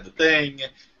torches, they had the thing.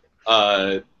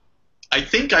 I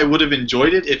think I would have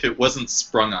enjoyed it if it wasn't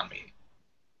sprung on me.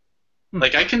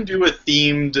 Like I can do a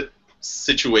themed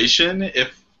situation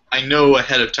if I know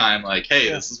ahead of time, like,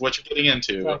 hey, this is what you're getting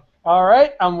into. All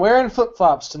right, I'm wearing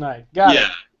flip-flops tonight. Got it.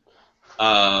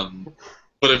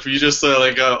 But if you just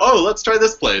like go, oh, let's try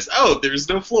this place. Oh, there's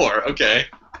no floor. Okay.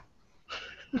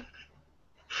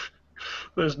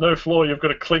 There's no floor. You've got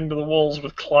to cling to the walls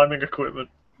with climbing equipment.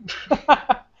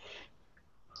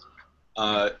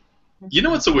 You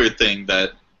know what's a weird thing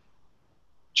that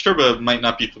Churba might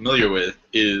not be familiar with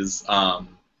is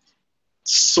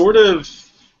sort of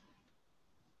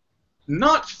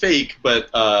not fake,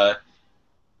 but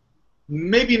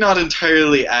maybe not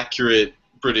entirely accurate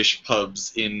British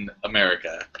pubs in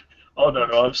America. Oh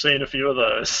no, I've seen a few of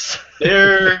those.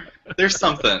 There's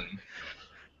something.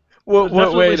 Well,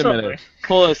 Definitely wait a something. minute.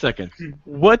 Hold on a second.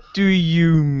 What do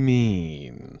you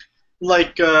mean?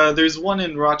 Like, there's one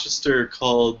in Rochester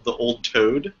called the Old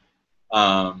Toad.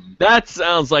 That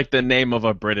sounds like the name of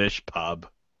a British pub.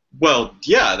 Well,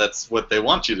 yeah, that's what they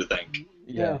want you to think.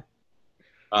 Yeah.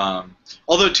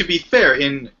 Although, to be fair,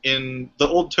 in the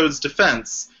Old Toad's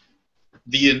defense,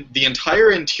 the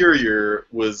entire interior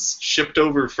was shipped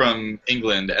over from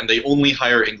England, and they only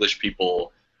hire English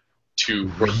people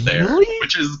to work there, Really?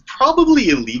 which is probably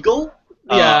illegal.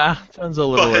 Yeah, sounds a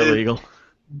little but- illegal.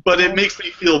 But it makes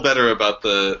me feel better about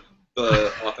the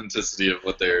authenticity of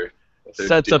what they're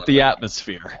Sets up dealing the with.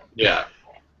 atmosphere. Yeah.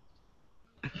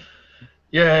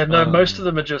 Yeah, no, most of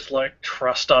them are just like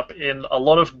trussed up in a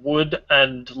lot of wood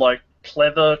and like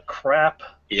pleather crap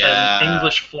Yeah. and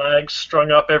English flags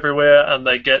strung up everywhere, and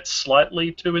they get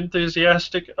slightly too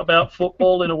enthusiastic about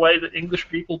football in a way that English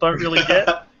people don't really get.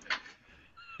 I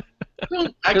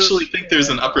don't actually think there's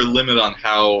an upper limit on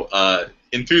how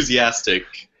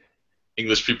enthusiastic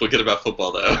English people get about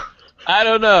football, though. I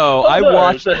don't know. Oh, I've no,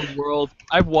 watched it's- the World.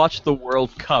 I've watched the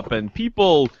World Cup, and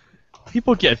people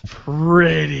get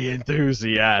pretty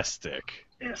enthusiastic.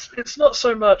 It's not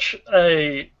so much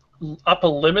a upper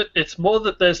limit, it's more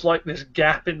that there's like this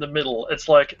gap in the middle. It's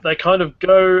like they kind of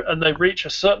go and they reach a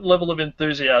certain level of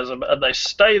enthusiasm and they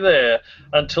stay there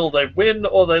until they win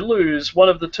or they lose, one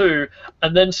of the two,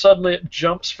 and then suddenly it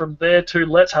jumps from there to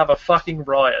let's have a fucking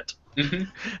riot. Mhm.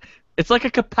 It's like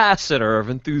a capacitor of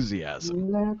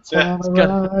enthusiasm. Let's Yeah, have It's a got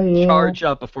to riot, charge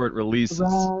up before it releases.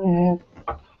 riot.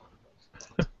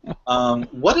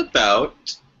 What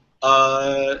about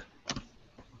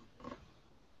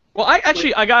Well,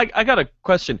 I got a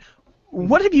question.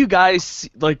 What have you guys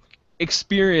like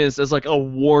experienced as like a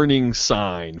warning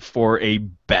sign for a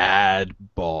bad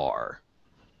bar?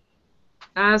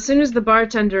 As soon as the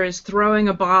bartender is throwing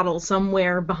a bottle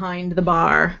somewhere behind the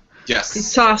bar, he's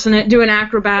yes? tossing it, doing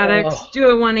acrobatics, Oh. do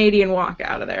a 180 and walk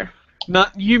out of there.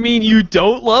 Not you mean you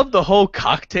don't love the whole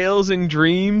cocktails and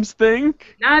dreams thing?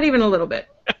 Not even a little bit.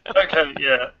 Okay,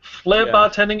 yeah. Flair Yeah.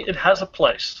 bartending, it has a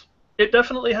place. It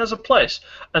definitely has a place.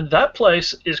 And that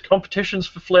place is competitions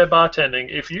for flair bartending.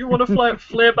 If you want to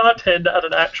flair bartend at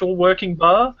an actual working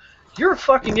bar, you're a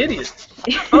fucking idiot.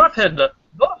 Bartender,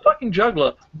 not a fucking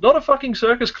juggler, not a fucking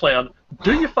circus clown.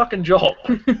 Do your fucking job.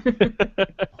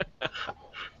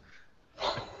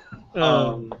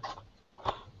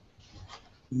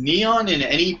 Neon in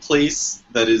any place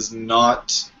that is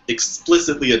not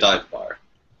explicitly a dive bar.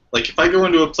 Like, if I go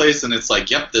into a place and it's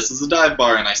like, yep, this is a dive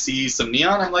bar, and I see some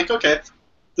neon, I'm like, okay,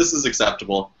 this is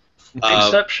acceptable.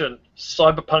 Exception,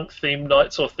 cyberpunk themed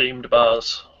nights or themed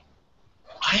bars.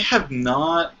 I have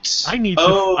not... I need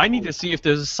to see if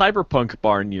there's a cyberpunk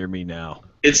bar near me now.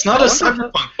 It's not a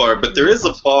cyberpunk bar, but there is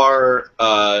a bar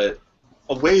a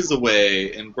ways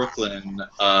away in Brooklyn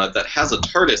that has a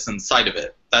TARDIS inside of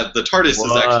it. That the TARDIS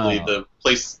is actually Wow. the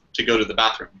place to go to the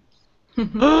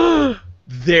bathroom.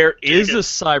 There is a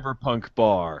cyberpunk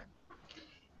bar.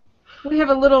 We have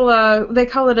a little, they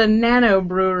call it a nano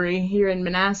brewery here in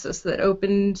Manassas that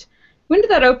opened. When did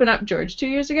that open up, George? 2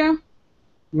 years ago?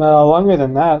 No, longer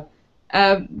than that.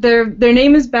 Their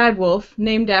name is Bad Wolf,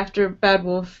 named after Bad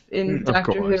Wolf in Of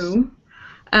Doctor course. Who,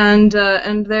 and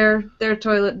their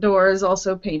toilet door is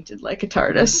also painted like a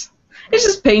TARDIS. It's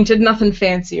just painted, nothing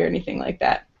fancy or anything like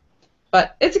that.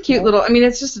 But it's a cute little. I mean,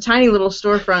 it's just a tiny little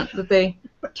storefront that they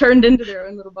turned into their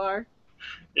own little bar.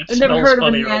 It I've never smells heard of a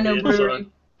funnier on nano the brewery.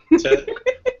 inside.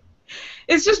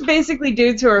 It's just basically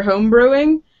dudes who are home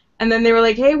brewing, and then they were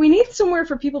like, "Hey, we need somewhere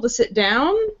for people to sit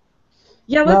down.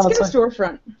 Yeah, let's No, get a it's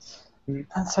storefront."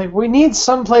 It's like, we need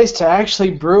some place to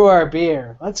actually brew our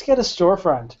beer. Let's get a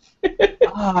storefront. Where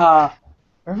are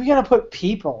we going to put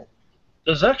people?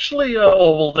 There's actually,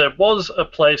 there was a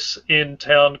place in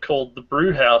town called the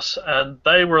Brew House, and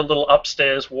they were a little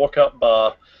upstairs walk-up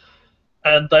bar.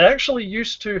 And they actually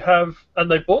used to have, and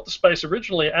they bought the space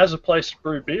originally as a place to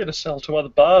brew beer to sell to other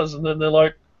bars, and then they're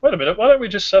like, wait a minute, why don't we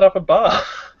just set up a bar?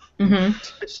 Mm-hmm.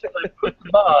 So they put the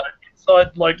bar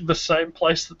inside like the same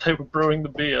place that they were brewing the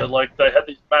beer. Like they had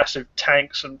these massive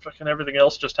tanks and fucking everything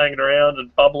else just hanging around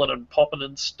and bubbling and popping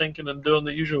and stinking and doing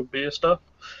the usual beer stuff.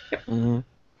 Mm-hmm.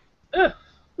 Yeah, it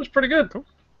was pretty good.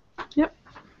 Yep.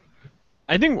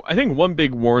 I think one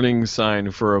big warning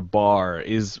sign for a bar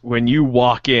is when you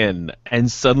walk in and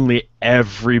suddenly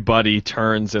everybody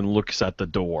turns and looks at the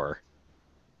door.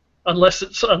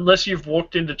 Unless you've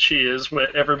walked into Cheers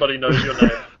where everybody knows your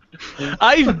name.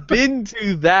 I've been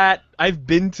to that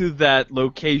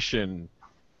location,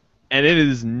 and it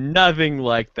is nothing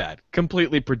like that.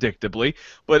 Completely predictably,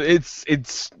 but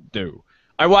it's new.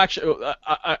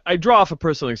 I draw off a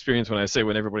personal experience when I say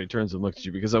when everybody turns and looks at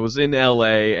you, because I was in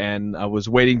LA and I was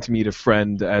waiting to meet a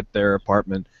friend at their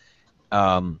apartment,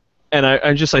 and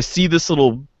I see this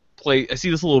little place, I see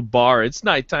this little bar. It's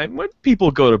nighttime when people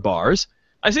go to bars.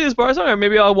 I see this bar, so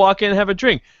maybe I'll walk in and have a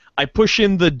drink. I push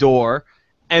in the door,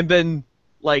 and then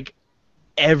like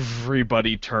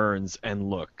everybody turns and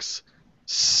looks.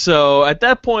 So at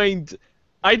that point,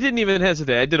 I didn't even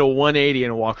hesitate. I did a 180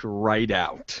 and walked right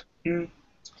out.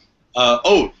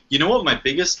 Oh, you know what my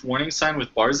biggest warning sign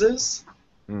with bars is?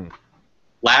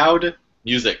 Loud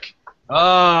music.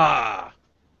 Ah.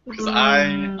 Because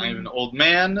I'm an old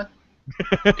man.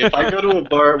 If I go to a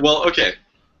bar, well, okay.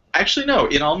 Actually, no.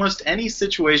 In almost any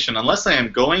situation, unless I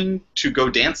am going to go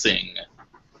dancing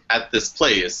at this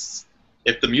place,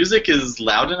 if the music is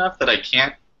loud enough that I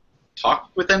can't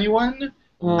talk with anyone,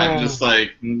 I'm just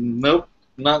like, nope,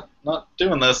 not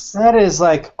doing this. That is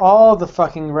like all the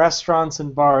fucking restaurants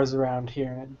and bars around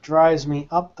here, and it drives me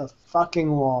up the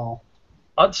fucking wall.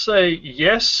 I'd say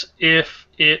yes if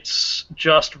it's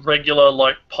just regular,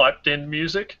 like, piped-in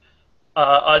music.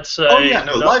 I'd say... Oh, yeah,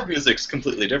 no, live music's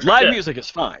completely different. Live music is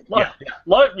fine.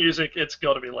 Live music, it's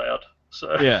got to be loud.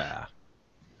 So. Yeah.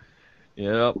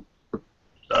 Yep.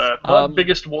 My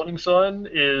biggest warning sign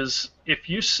is if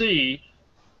you see...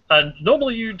 And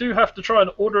normally you do have to try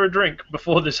and order a drink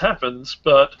before this happens,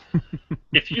 but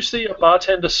if you see a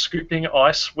bartender scooping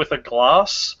ice with a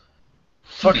glass,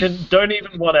 fucking don't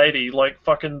even 180, like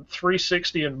fucking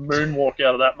 360 and moonwalk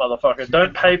out of that motherfucker.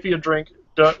 Don't pay for your drink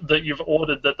that you've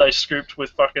ordered that they scooped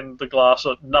with fucking the glass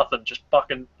or nothing. Just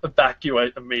fucking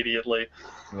evacuate immediately.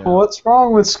 Yeah. Well, what's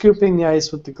wrong with scooping the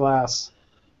ice with the glass?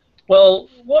 Well,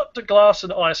 what do glass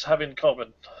and ice have in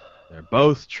common? They're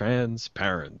both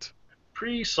transparent.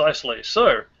 Precisely.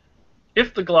 So,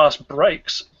 if the glass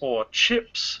breaks or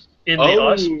chips in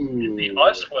the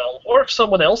ice well, or if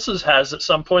someone else's has at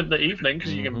some point in the evening,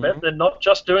 because you can bet they're not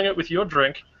just doing it with your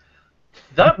drink,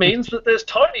 that means that there's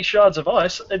tiny shards of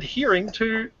ice adhering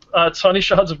to tiny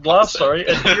shards of glass,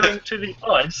 adhering to the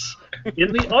ice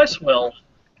in the ice well.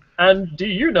 And do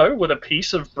you know what a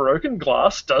piece of broken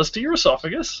glass does to your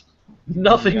esophagus?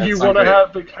 Nothing you want to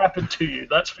have happen to you,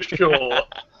 that's for sure.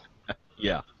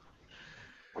 Yeah.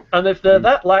 And if they're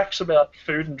that lax about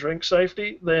food and drink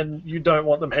safety, then you don't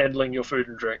want them handling your food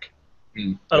and drink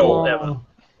at all, ever.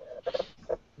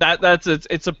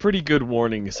 It's a pretty good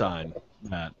warning sign,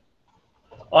 Matt.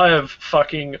 I have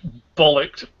fucking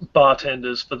bollocked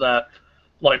bartenders for that.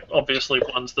 Like, obviously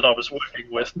ones that I was working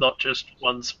with, not just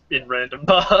ones in random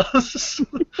bars.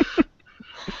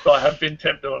 I have been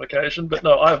tempted on occasion, but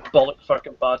no, I have bollocked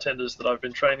fucking bartenders that I've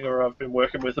been training or I've been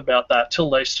working with about that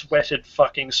till they sweated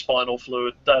fucking spinal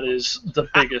fluid. That is the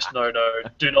biggest no-no.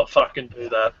 Do not fucking do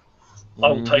that. I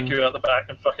will take you out the back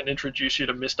and fucking introduce you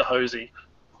to Mr. Hosey.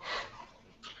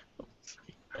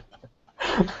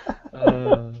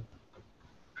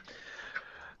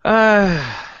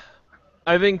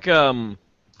 I think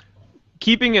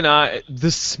keeping an eye,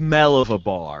 the smell of a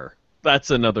bar,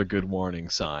 that's another good warning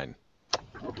sign.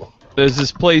 There's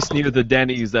this place near the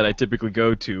Denny's that I typically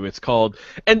go to. It's called,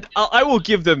 and I will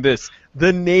give them this,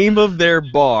 the name of their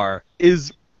bar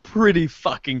is pretty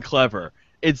fucking clever.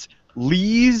 It's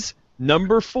Lee's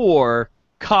No. 4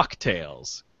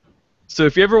 Cocktails. So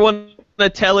if you ever want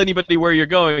to tell anybody where you're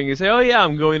going, you say, oh yeah,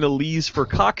 I'm going to Lee's for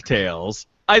cocktails.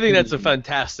 I think that's a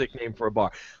fantastic name for a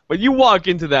bar. But you walk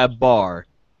into that bar,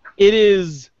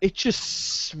 it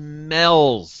just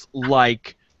smells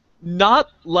like, not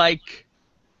like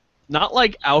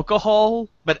alcohol,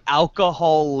 but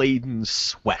alcohol-laden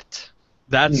sweat.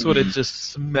 That's what it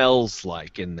just smells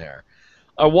like in there.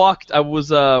 I walked out of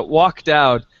the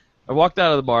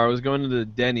bar. I was going to the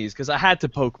Denny's because I had to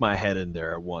poke my head in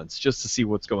there once just to see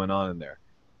what's going on in there.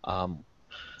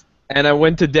 And I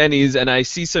went to Denny's, and I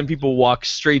see some people walk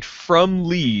straight from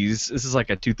Lee's. This is like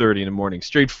at 2:30 in the morning.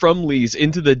 Straight from Lee's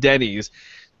into the Denny's,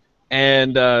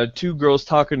 and two girls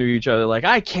talking to each other like,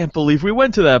 I can't believe we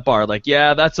went to that bar. Like,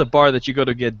 yeah, that's a bar that you go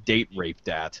to get date raped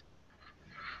at.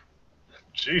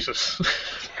 Jesus.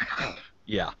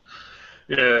 Yeah.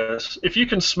 Yes. If you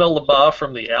can smell the bar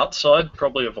from the outside,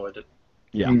 probably avoid it.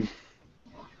 Yeah.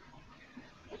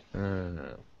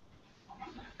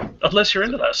 Unless you're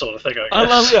into that sort of thing, I I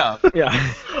guess. love,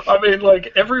 yeah. I mean,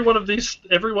 like every one of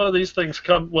these things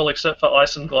come well, except for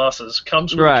ice and glasses,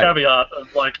 comes with Right. a caveat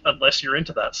of like, unless you're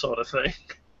into that sort of thing.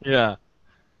 Yeah.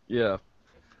 Yeah.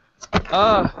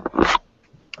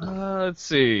 Let's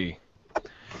see.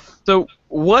 So,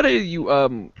 what are you?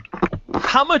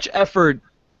 How much effort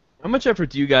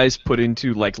do you guys put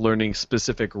into like learning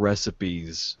specific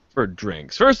recipes for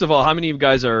drinks? First of all, how many of you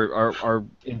guys are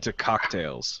into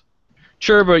cocktails?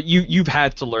 Sure, but you've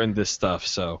had to learn this stuff,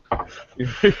 so.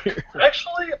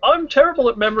 Actually, I'm terrible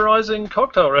at memorizing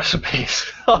cocktail recipes.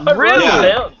 I write Really? them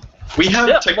down. We have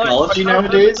Yeah, technology like, I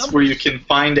can't nowadays remember where you can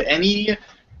find any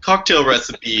cocktail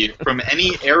recipe from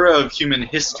any era of human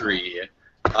history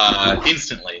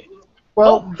instantly.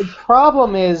 Well, the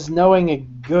problem is knowing a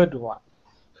good one.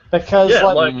 Because Yeah,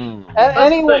 like, Mm. that's the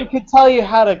anyone thing. could tell you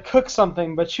how to cook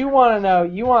something, but you want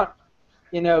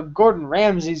Gordon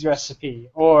Ramsay's recipe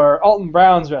or Alton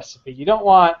Brown's recipe. You don't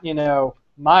want,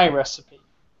 my recipe.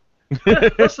 Yeah,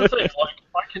 that's the thing. Like,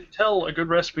 I can tell a good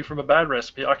recipe from a bad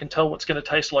recipe. I can tell what's going to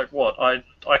taste like what.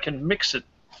 I can mix it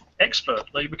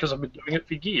expertly because I've been doing it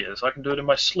for years. I can do it in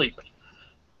my sleep,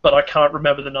 but I can't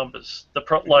remember the numbers.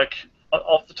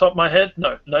 Off the top of my head,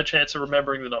 no chance of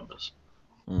remembering the numbers.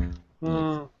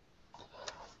 Mm.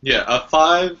 Yeah, a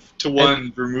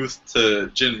 5-to-1 vermouth to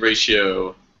gin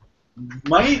ratio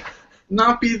might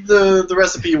not be the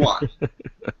recipe you want,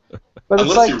 But it's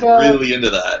unless like you're really into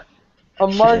that. a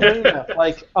margarita.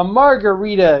 Like a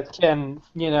margarita can,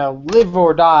 live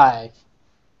or die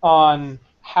on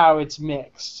how it's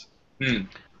mixed. Hmm.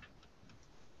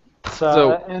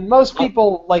 So, and most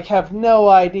people have no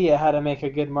idea how to make a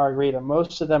good margarita.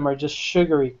 Most of them are just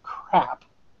sugary crap.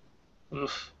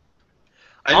 Oof.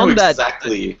 I know On that-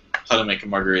 exactly how to make a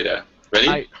margarita.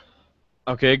 Ready?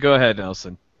 Okay, go ahead,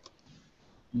 Nelson.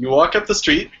 You walk up the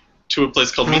street to a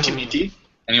place called Miti Miti,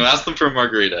 and you ask them for a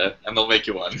margarita, and they'll make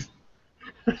you one.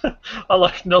 I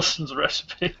like Nelson's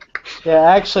recipe. Yeah,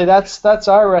 actually, that's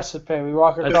our recipe. We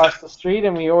walk across the street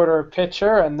and we order a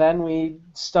pitcher, and then we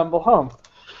stumble home.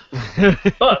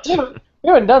 But We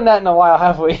haven't done that in a while,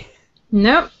 have we?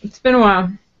 Nope, it's been a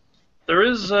while. there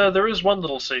is one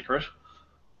little secret.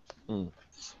 Hmm.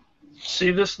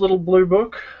 See this little blue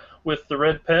book with the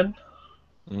red pen?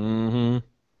 Mm-hmm.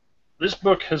 This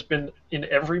book has been in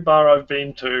every bar I've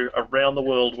been to around the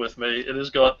world with me. It has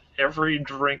got every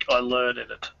drink I learn in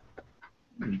it.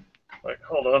 Like,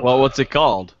 hold on. Well, what's it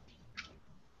called?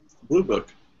 Blue Book.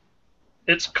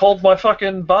 It's called my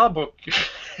fucking bar book.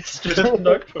 It's just a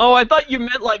notebook. Oh, I thought you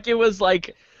meant like it was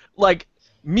like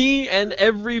me and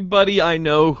everybody I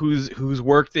know who's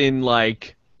worked in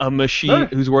like a machine, No.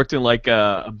 who's worked in like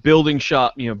a building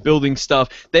shop, building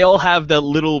stuff. They all have that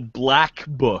little black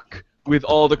book with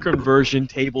all the conversion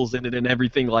tables in it and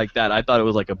everything like that. I thought it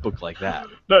was like a book like that.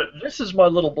 No, this is my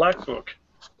little black book.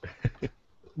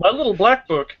 My little black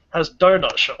book has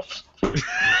donut shops.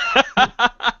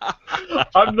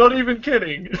 I'm not even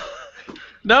kidding.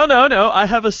 No. I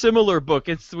have a similar book.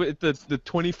 It's with the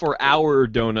 24-hour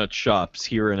donut shops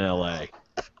here in LA,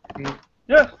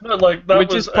 Yeah, no, like that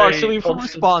which was is partially a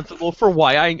constant, responsible for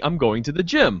why I'm going to the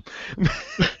gym.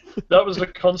 that was a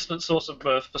constant source of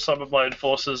mirth for some of my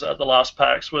enforcers at the last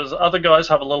PAX. Was other guys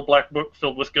have a little black book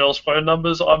filled with girls' phone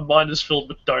numbers. Mine is filled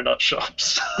with donut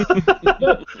shops.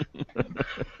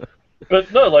 But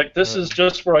no, like this is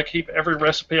just where I keep every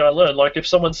recipe I learn. Like if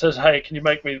someone says, "Hey, can you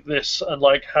make me this?" and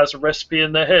like has a recipe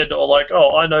in their head, or like,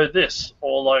 "Oh, I know this,"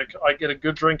 or like I get a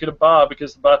good drink at a bar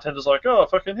because the bartender's like, "Oh,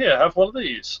 fucking here, have one of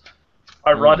these."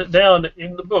 I write it down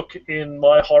in the book in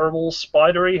my horrible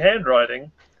spidery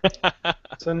handwriting.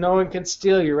 So no one can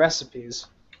steal your recipes.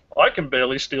 I can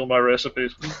barely steal my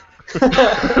recipes.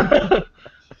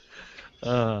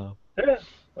 Uh, Yeah,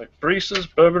 like Breeses,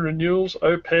 bourbon renewals,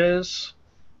 au pairs,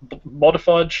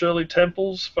 modified Shirley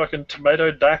Temples, fucking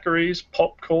tomato daiquiris,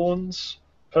 popcorns,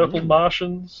 purple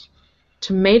Martians,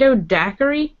 Tomato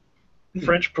daiquiri?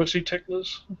 French pussy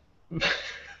ticklers.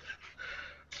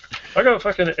 I got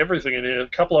fucking everything in here. A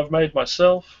couple I've made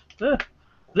myself. Yeah.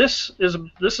 This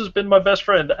has been my best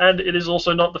friend, and it is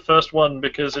also not the first one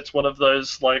because it's one of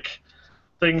those like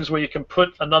things where you can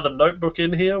put another notebook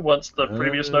in here once the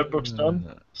previous notebook's done.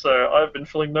 So I've been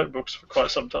filling notebooks for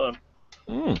quite some time.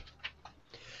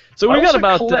 So we I got also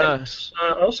about collect,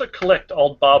 I also collect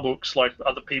old bar books like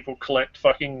other people collect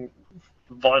fucking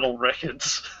vinyl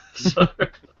records.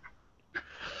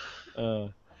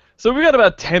 so we got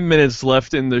about 10 minutes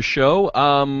left in the show.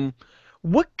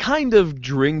 What kind of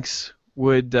drinks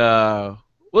would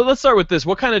Well, let's start with this.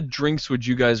 What kind of drinks would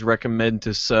you guys recommend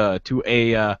to someone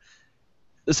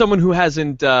who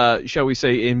hasn't, shall we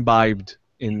say, imbibed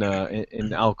in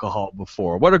alcohol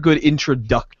before? What are good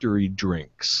introductory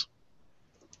drinks?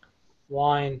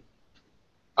 Wine.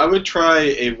 I would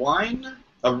try a wine,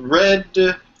 a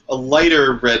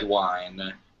lighter red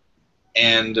wine,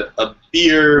 and a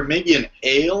beer, maybe an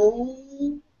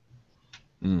ale.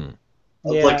 Mm.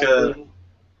 Like a.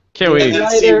 Can we? And then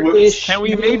see what- Lighter-ish. Can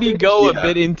we maybe go a Yeah.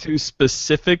 bit into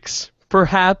specifics,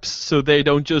 perhaps, so they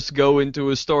don't just go into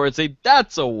a store and say,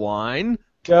 that's a wine?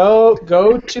 Go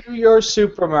to your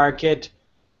supermarket,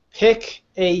 pick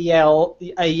a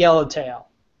yellowtail.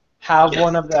 Have Yes.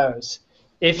 one of those.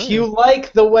 If you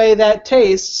like the way that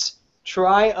tastes,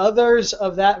 try others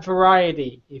of that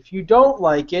variety. If you don't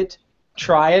like it,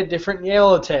 try a different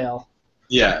yellowtail.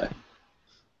 Yeah.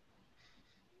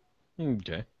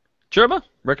 Okay. Jerba,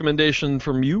 recommendation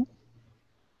from you?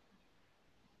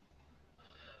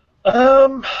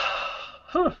 Huh.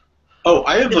 Oh,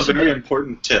 I have a Yes, very okay.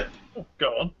 important tip.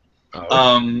 Go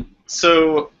on.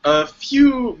 So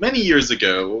many years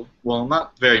ago, well,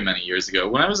 not very many years ago,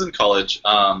 when I was in college,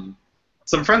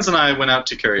 some friends and I went out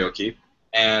to karaoke,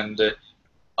 and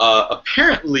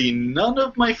apparently none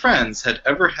of my friends had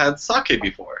ever had sake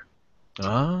before.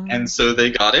 And so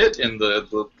they got it in the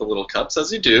little cups,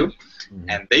 as you do,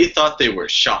 and they thought they were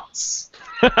shots.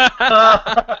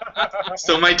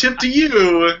 So my tip to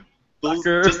you,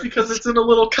 Fucker. just because it's in a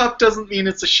little cup doesn't mean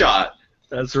it's a shot.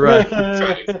 That's right.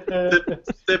 right.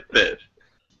 Sip it.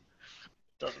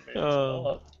 Doesn't mean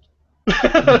Oh.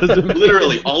 it's not.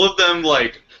 Literally, all of them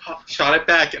like shot it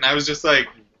back, and I was just like,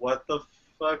 "What the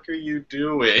fuck are you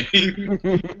doing?"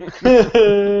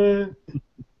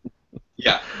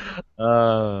 Yeah.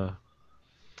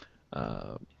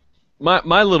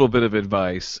 My little bit of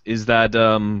advice is that,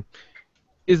 and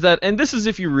this is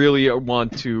if you really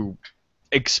want to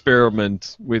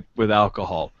experiment with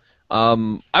alcohol.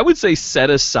 I would say set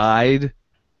aside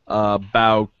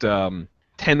about $10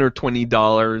 or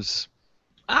 $20.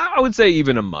 I would say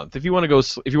even a month. If you want to go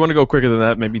quicker than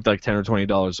that, maybe like $10 or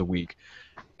 $20 a week,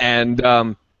 and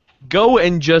go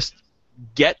and just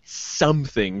get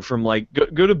something from like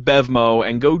go to Bevmo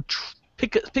and go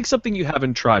pick something you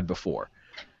haven't tried before.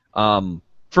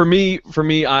 For me,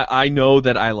 I know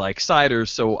that I like cider,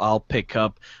 so I'll pick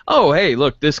up. Oh, hey,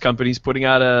 look, this company's putting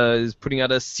out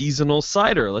a seasonal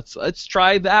cider. Let's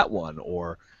try that one,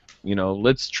 or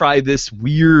let's try this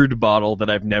weird bottle that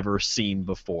I've never seen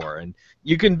before. And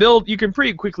you can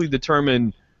pretty quickly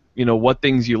determine, what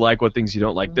things you like, what things you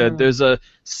don't like. There's a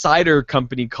cider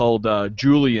company called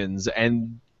Julian's,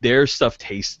 and their stuff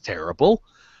tastes terrible.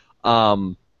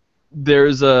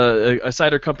 There's a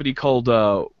cider company called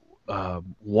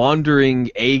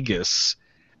Wandering Aegis,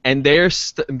 and their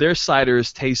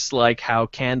ciders taste like how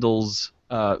candles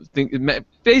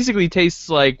basically tastes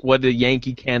like what a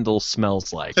Yankee Candle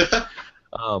smells like. That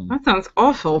sounds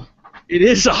awful. It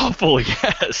is awful,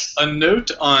 yes. A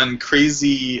note on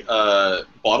crazy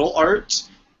bottle art.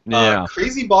 Yeah.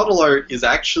 Crazy bottle art is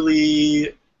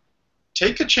actually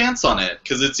take a chance on it,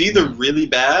 because it's either really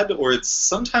bad or it's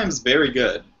sometimes very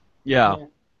good. Yeah.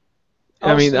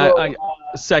 I mean, Also, I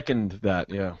second that,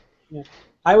 yeah.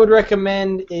 I would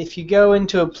recommend if you go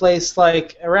into a place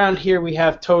like around here, we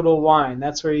have Total Wine.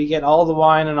 That's where you get all the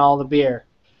wine and all the beer.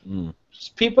 Mm.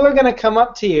 People are going to come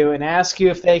up to you and ask you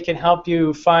if they can help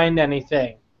you find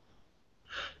anything.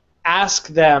 Ask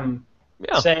them.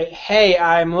 Yeah. Say, hey,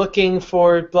 I'm looking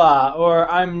for blah, or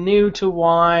I'm new to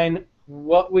wine.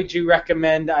 What would you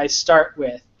recommend I start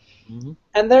with? Mm-hmm.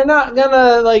 And they're not going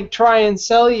to try and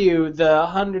sell you the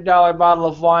 $100 bottle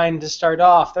of wine to start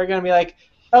off. They're going to be like,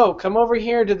 oh, come over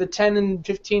here to the $10 and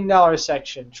 $15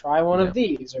 section. Try one of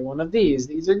these or one of these.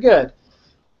 These are good.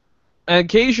 And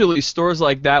occasionally, stores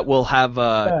like that will have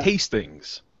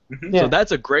tastings. Mhm. Yeah. So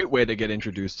that's a great way to get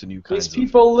introduced to new kinds These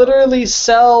people literally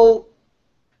sell,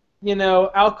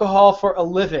 alcohol for a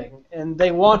living, and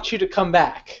they want you to come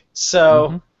back.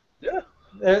 So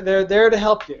they're there to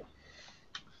help you.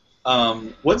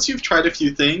 Once you've tried a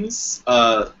few things,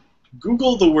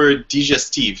 Google the word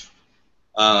digestif,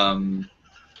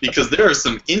 because there are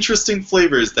some interesting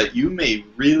flavors that you may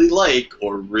really like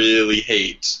or really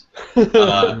hate.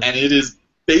 And it is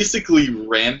basically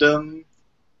random,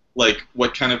 like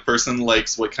what kind of person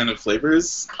likes what kind of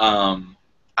flavors.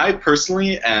 I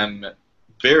personally am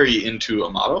very into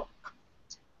Amato,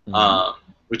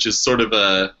 which is sort of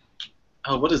a,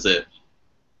 what is it?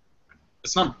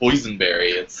 It's not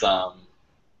boysenberry. It's I'm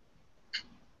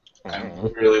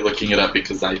really looking it up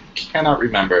because I cannot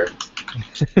remember.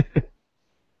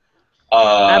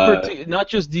 Not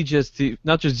just digestive,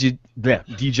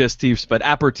 digestives, but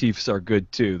aperitifs are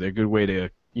good too. They're a good way to,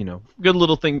 good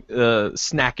little thing,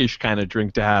 snackish kind of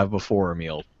drink to have before a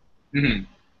meal. Mhm.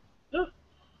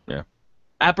 Yeah.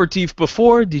 Aperitif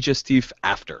before, digestif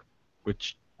after,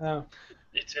 which Oh.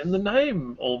 It's in the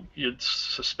name, or you'd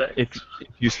suspect. if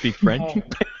you speak French.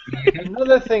 Oh.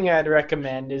 Another thing I'd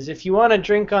recommend is if you want to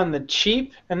drink on the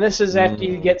cheap, and this is after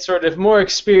you get sort of more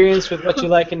experience with what you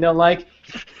like and don't like,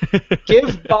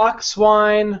 give box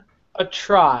wine a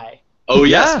try. Oh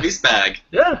yeah, Yeah. space bag.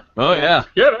 Yeah, Oh yeah.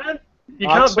 yeah, man. You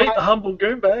Box can't beat wine? the humble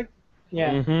goon bag.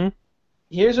 Yeah. Mm-hmm.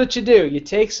 Here's what you do: you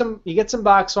get some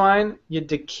box wine, you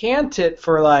decant it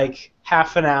for like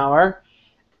half an hour,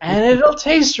 and it'll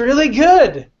taste really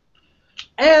good.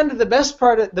 And the best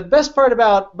part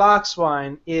about box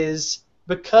wine is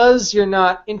because you're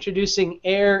not introducing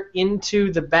air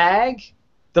into the bag,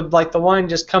 the wine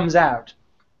just comes out.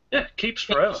 Yeah, it keeps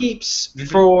It forever. keeps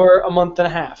for a month and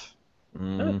a half.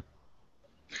 Mm.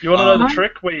 You want to know the Uh-huh.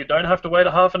 trick where you don't have to wait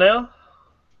a half an hour?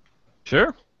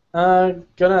 Sure. Go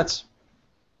nuts.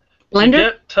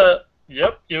 Blender?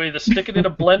 You either stick it in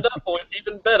a blender, or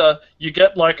even better, you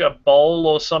get like a bowl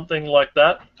or something like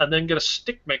that, and then get a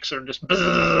stick mixer and just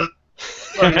bzzz.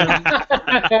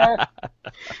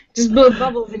 Just blow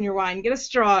bubbles in your wine. Get a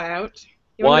straw out.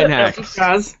 You Wine want hack. fancy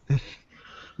straws.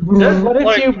 Yeah, What if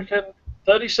like, you- fucking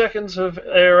 30 seconds of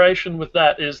aeration with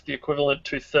that is the equivalent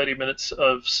to 30 minutes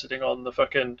of sitting on the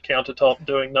fucking countertop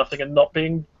doing nothing and not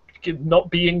being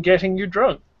getting you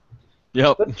drunk.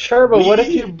 Yep. But Sherba, what if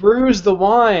you bruise the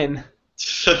wine?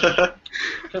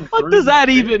 Fucking What brew does that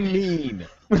the even mean?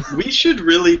 We should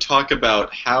really talk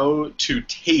about how to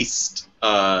taste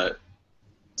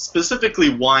specifically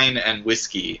wine and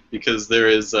whiskey, because there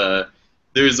is a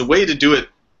way to do it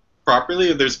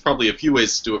properly. There's probably a few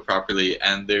ways to do it properly,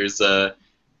 and there's a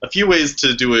few ways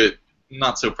to do it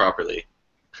not so properly.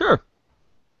 Sure.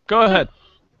 Go ahead.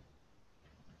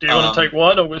 Do you want Um, to take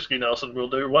wine or whiskey, Nelson? We'll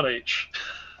do one each.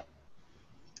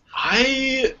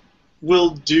 I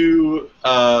will do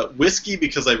whiskey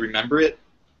because I remember it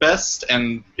best,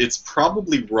 and it's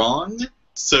probably wrong,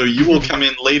 so you will come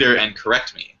in later and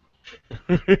correct me.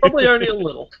 Probably only a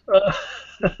little.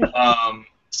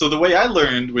 So the way I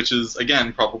learned, which is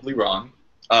again probably wrong,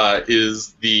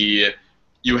 is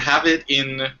you have it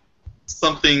in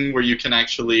something where you can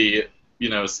actually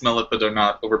smell it but are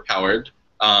not overpowered.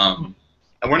 And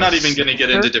we're not even going to get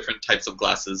into different types of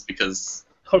glasses because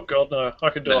Oh god, no! I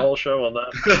could do a No. whole show on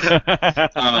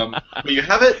that. but you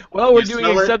have it. Well, we're you doing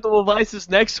smell it, acceptable vices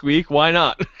next week. Why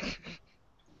not?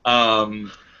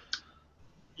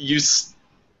 you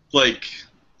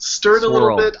stir it a little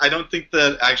Swirl. bit. I don't think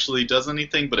that actually does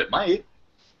anything, but it might.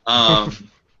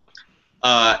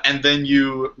 And then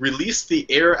you release the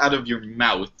air out of your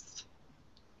mouth,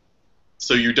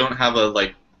 so you don't have a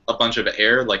bunch of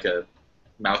air, like a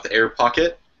mouth air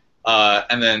pocket.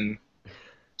 And then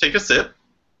take a sip,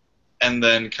 and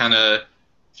then kind of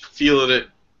feel it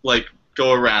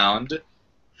go around,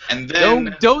 and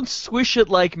then Don't swish it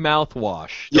like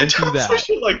mouthwash. yeah, Don't do that. swish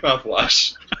it like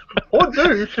mouthwash. Or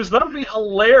do, because that would be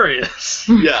hilarious.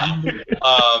 Yeah.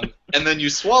 And then you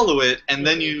swallow it, and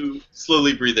then you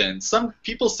slowly breathe in. Some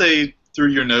people say through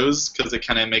your nose because it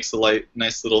kind of makes a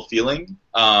nice little feeling.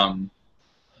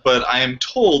 But I am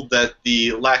told that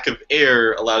the lack of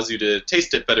air allows you to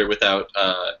taste it better without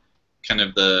kind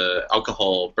of the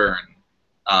alcohol burn.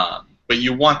 But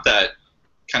you want that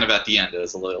kind of at the end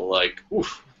as a little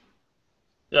oof.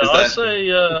 Yeah, Is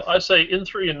I say in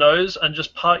through your nose and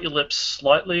just part your lips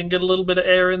slightly and get a little bit of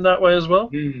air in that way as well.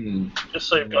 Just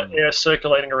so you've got air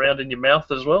circulating around in your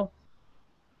mouth as well.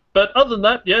 But other than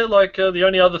that, yeah, the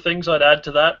only other things I'd add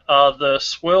to that are the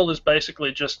swirl is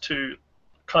basically just to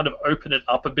kind of open it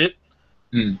up a bit.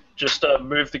 Just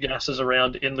move the gases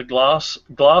around in the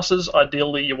glasses.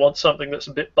 Ideally, you want something that's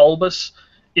a bit bulbous.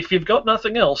 If you've got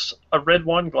nothing else, a red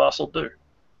wine glass will do.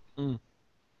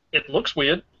 It looks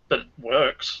weird, but it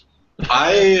works.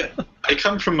 I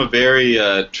come from a very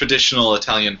traditional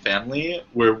Italian family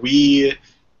where we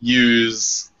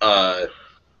use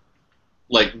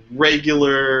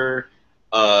regular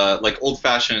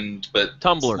old-fashioned but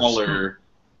Tumblers. smaller.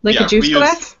 Like Yeah, a juice we use-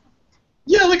 glass?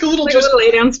 Yeah, like a little Like juice. a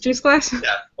little 8-ounce juice glass? Yeah,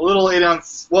 a little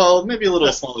 8-ounce. Well, maybe a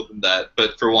little smaller than that,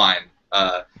 but for wine.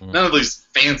 None of these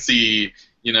fancy,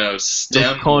 No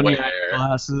stemware. cognac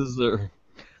glasses or.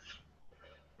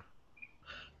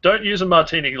 Don't use a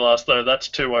martini glass, though. That's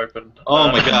too open.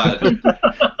 Oh my god.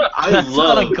 I That's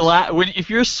love not a glass. If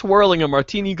you're swirling, a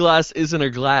martini glass isn't a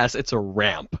glass; it's a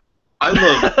ramp. I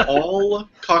love all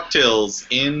cocktails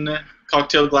in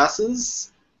cocktail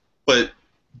glasses, but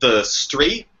the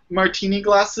straight martini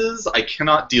glasses I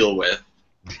cannot deal with.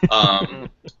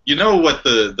 You know what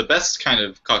the best kind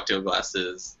of cocktail glass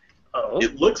is? Oh,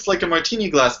 It looks like a martini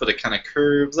glass, but it kind of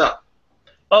curves up.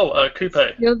 coupe.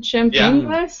 Sealed champagne Yeah.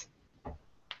 glass?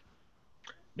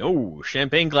 No,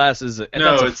 champagne glass is No,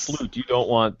 that's a it's- flute. You don't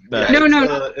want that. Yeah,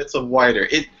 No, it's a wider.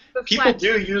 The People flat-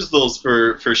 do use those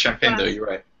for champagne, though. Glass. You're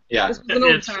right. Yeah. This was an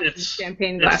old It's- fashioned it's-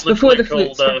 champagne it's glass before the literally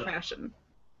flutes called, were fashion.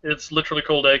 It's literally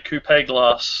called a coupe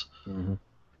glass. Mhm.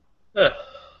 Yeah,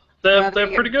 they're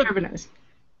pretty good. Chardonnays.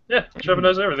 Yeah, Trevor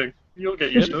knows everything. You'll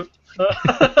get used to it.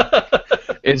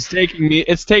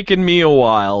 It's taken me a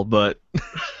while, but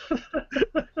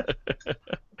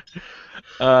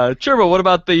Churbo, what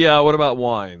about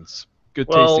wines? Good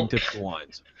Well, tasting tips for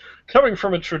wines. Coming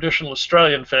from a traditional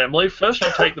Australian family, first you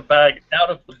take the bag out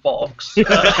of the box.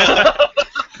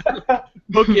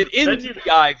 Hook it into you-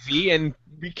 the IV and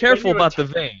be careful you about the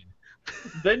vein.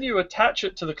 Then you attach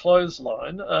it to the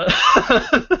clothesline.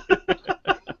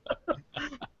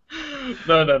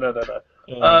 No.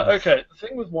 Okay, the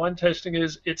thing with wine tasting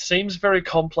is it seems very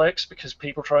complex because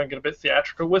people try and get a bit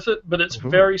theatrical with it, but it's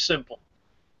very simple.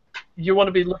 You want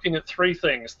to be looking at three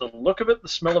things: the look of it, the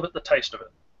smell of it, the taste of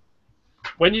it.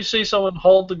 When you see someone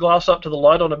hold the glass up to the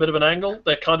light on a bit of an angle,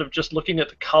 they're kind of just looking at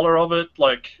the color of it,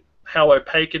 like how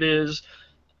opaque it is,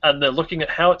 and they're looking at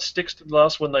how it sticks to the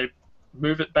glass when they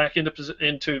move it back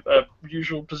into a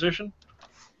usual position.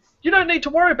 You don't need to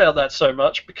worry about that so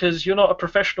much because you're not a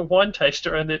professional wine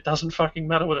taster and it doesn't fucking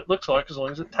matter what it looks like as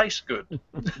long as it tastes good.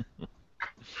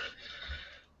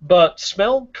 But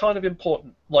smell, kind of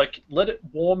important. Like, let it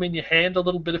warm in your hand a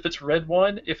little bit if it's red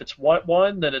wine. If it's white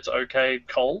wine, then it's okay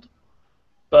cold.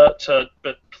 But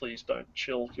please don't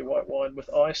chill your white wine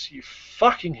with ice, you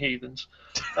fucking heathens.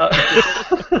 Oh,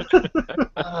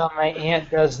 my aunt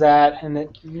does that, and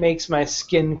it makes my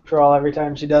skin crawl every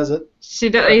time she does it.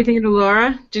 Are you thinking of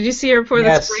Laura? Did you see her pour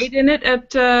Yes. the Sprite in it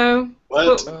at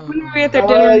What? when were we at their Oh,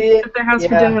 dinner yeah, at their house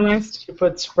for yeah. dinner last? She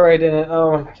put Sprite in it.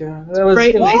 Oh my god, that was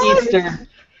Sprite it was what? Easter.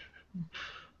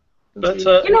 But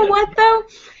You know what though?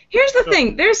 Here's the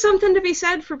thing. There's something to be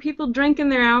said for people drinking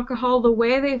their alcohol the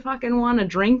way they fucking want to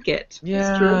drink it.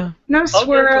 Yeah. No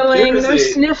swirling, no There's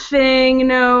a- sniffing,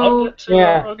 I'll no. get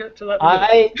to that. in a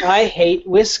minute. I hate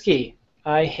whiskey.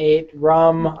 I hate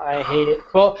rum. I hate it.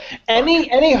 Well,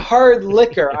 any hard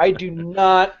liquor, I do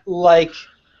not like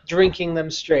drinking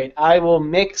them straight. I will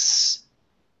mix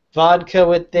vodka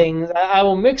with things. I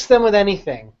will mix them with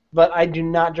anything, but I do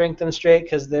not drink them straight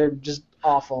because they're just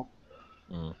awful.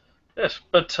 Yes,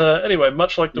 but anyway,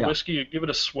 much like the Yeah. whiskey, you give it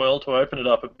a swirl to open it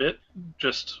up a bit.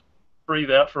 Just breathe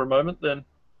out for a moment, then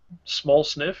small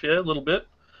sniff, yeah, a little bit.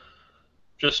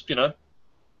 Just,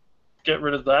 get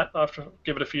rid of that after,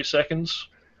 give it a few seconds,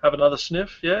 have another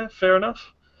sniff, yeah, fair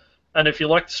enough. And if you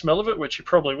like the smell of it, which you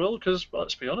probably will, because,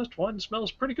 let's be honest, wine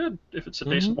smells pretty good if it's a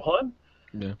decent wine.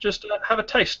 Yeah. Just have a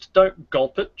taste. Don't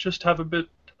gulp it. Just have a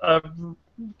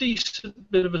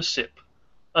decent bit of a sip.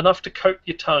 Enough to coat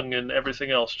your tongue and everything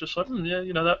else. Just like, yeah,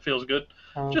 that feels good.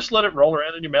 Oh. Just let it roll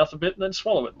around in your mouth a bit and then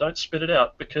swallow it. Don't spit it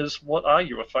out, because what are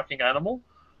you, a fucking animal?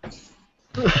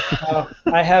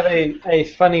 I have a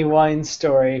funny wine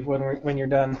story when you're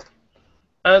done.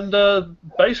 And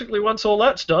basically, once all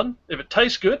that's done, if it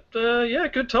tastes good, yeah,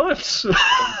 good times.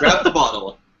 Grab the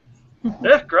bottle.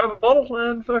 Yeah, grab a bottle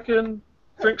and fucking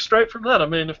drink straight from that. I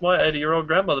mean, if my 80-year-old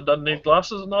grandmother doesn't need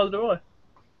glasses, neither do I.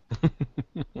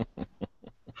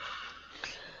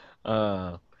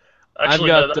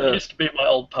 Actually, I've no, got, that used to be my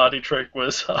old party trick.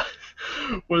 Was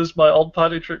my old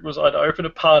party trick was I'd open a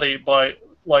party by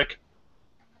like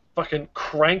fucking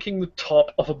cranking the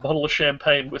top of a bottle of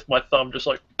champagne with my thumb, just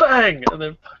like bang, and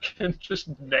then fucking just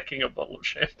necking a bottle of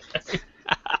champagne.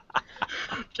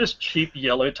 Just cheap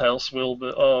yellowtail swill,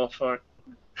 but oh fuck.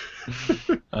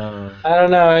 I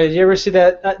don't know. Did you ever see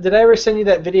that? Did I ever send you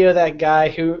that video of that guy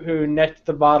who necked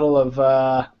the bottle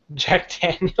of Jack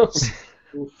Daniels?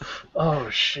 Oh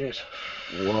shit.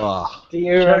 Wow. Do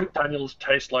you remember? Jack Daniels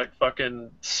tastes like fucking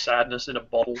sadness in a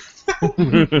bottle.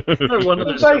 No wonder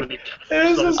there's It's so like- many. It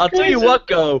was just I'll tell you crazy.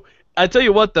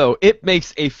 what though, it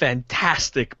makes a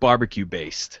fantastic barbecue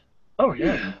based. Oh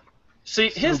yeah. See,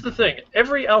 here's the thing.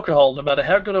 Every alcohol, no matter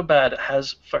how good or bad,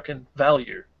 has fucking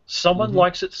value. Someone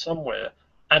likes it somewhere,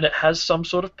 and it has some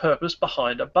sort of purpose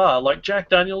behind a bar. Like Jack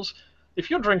Daniels, if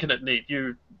you're drinking it neat,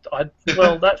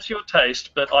 well, that's your taste,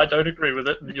 but I don't agree with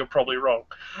it, and you're probably wrong.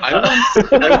 I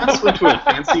once went to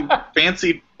a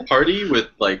fancy party with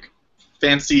like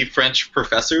fancy French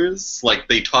professors, like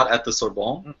they taught at the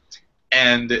Sorbonne,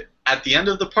 and at the end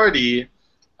of the party,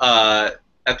 at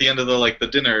the end of the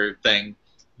dinner thing,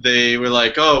 they were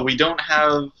like, "Oh,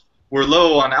 we're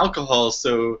low on alcohol,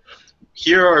 so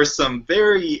here are some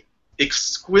very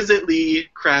exquisitely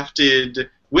crafted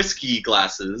whiskey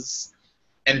glasses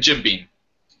and Jim Beam.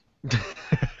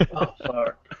 Oh,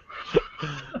 fuck.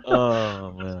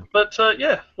 Oh man. But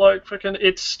yeah, like freaking,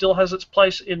 it still has its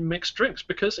place in mixed drinks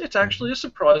because it's actually a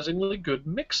surprisingly good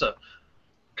mixer.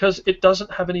 Because it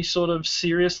doesn't have any sort of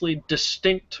seriously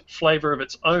distinct flavor of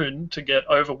its own to get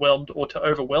overwhelmed or to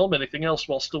overwhelm anything else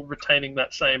while still retaining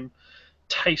that same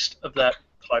taste of that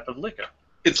type of liquor.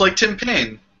 It's like Tim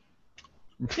Payne.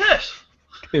 Yes.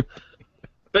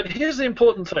 But here's the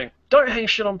important thing. Don't hang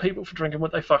shit on people for drinking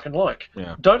what they fucking like.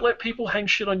 Yeah. Don't let people hang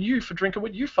shit on you for drinking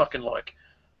what you fucking like.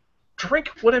 Drink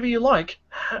whatever you like,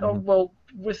 well,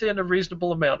 within a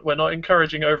reasonable amount. We're not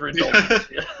encouraging overindulgence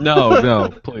here. No,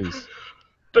 please.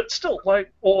 But still,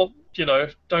 like, or, you know,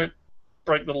 don't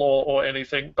break the law or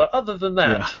anything. But other than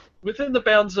that, Yeah. within the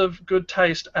bounds of good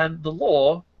taste and the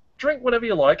law, drink whatever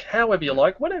you like, however you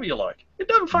like, whenever you like. It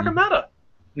doesn't fucking matter.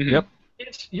 Yep.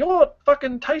 It's your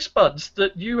fucking taste buds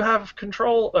that you have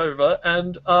control over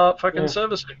and are fucking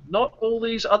servicing. Not all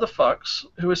these other fucks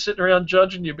who are sitting around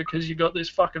judging you because you got this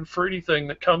fucking fruity thing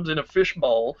that comes in a fish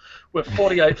bowl with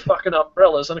 48 fucking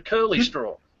umbrellas and a curly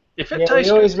straw. If it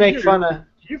tastes we always good make to you, fun of.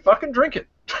 you fucking drink it.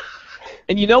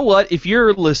 And you know what? If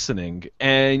you're listening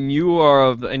and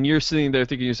you're sitting there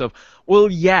thinking to yourself, well,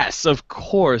 yes, of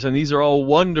course, and these are all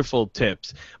wonderful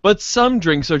tips, but some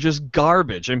drinks are just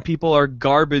garbage, and people are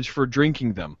garbage for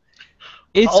drinking them.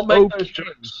 It's I'll make okay. those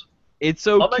jokes. It's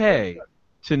make those okay jokes.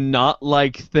 to not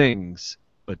like things,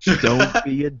 but don't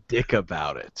be a dick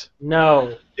about it.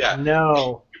 No. Yeah.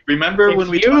 No. Remember when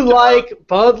we If you talked like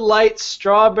Bud Light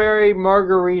strawberry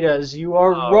margaritas, you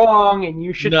are No. wrong, and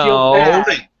you should No. feel about...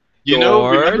 bad. You know,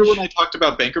 remember George? when I talked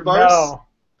about banker bars? No.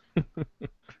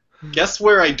 Guess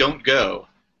where I don't go?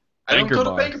 I don't Banker go to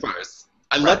bars. banker bars.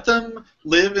 I let them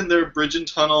live in their bridge and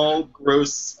tunnel,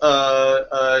 gross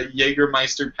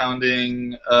Jägermeister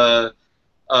pounding,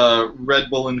 Red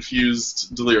Bull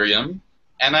infused delirium,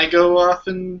 and I go off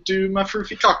and do my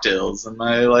fruity cocktails and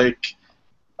my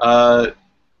I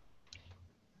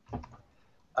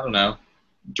don't know,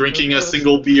 drinking a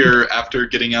single beer after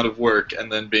getting out of work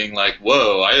and then being like,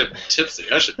 whoa, I am tipsy,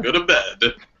 I should go to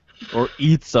bed. Or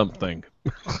eat something.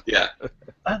 Yeah.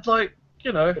 And, like,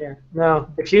 you know, Yeah. No.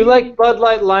 If you like Bud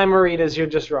Light Limeritas, you're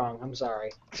just wrong. I'm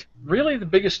sorry. really the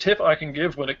biggest tip I can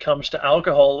give when it comes to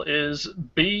alcohol is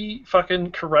be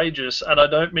fucking courageous. And I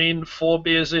don't mean 4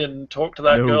 beers in, talk to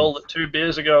that No. girl that 2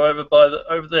 beers ago over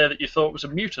there that you thought was a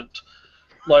mutant.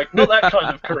 Like, not that kind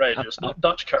of courageous, not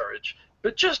Dutch courage.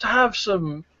 But just have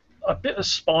a bit of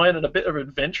spine and a bit of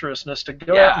adventurousness to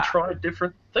go out and try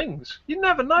different things. You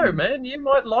never know, man. You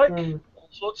might like all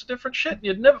sorts of different shit.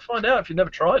 You'd never find out if you never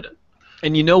tried it.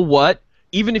 And you know what?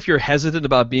 Even if you're hesitant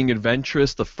about being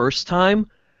adventurous the first time,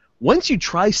 once you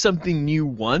try something new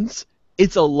once,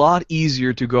 it's a lot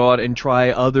easier to go out and try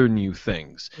other new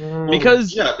things.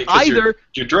 Because either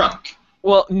you're drunk.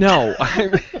 well, no.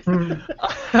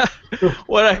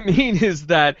 What I mean is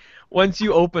that once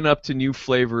you open up to new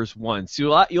flavors once,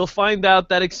 you'll find out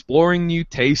that exploring new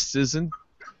tastes isn't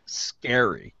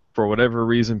scary. For whatever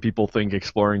reason, people think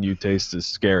exploring new tastes is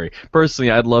scary.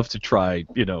 Personally, I'd love to try,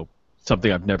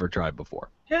 something I've never tried before.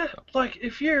 Yeah, like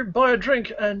if you buy a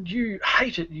drink and you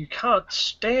hate it, you can't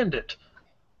stand it,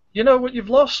 you know what you've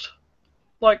lost?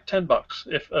 Like $10,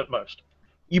 if at most.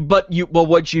 Well,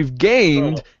 what you've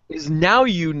gained is now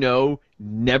you know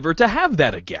never to have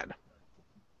that again.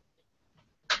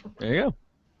 There you go.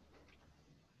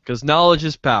 Because knowledge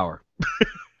is power.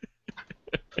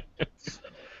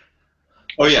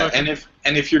 Oh yeah, and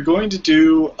if you're going to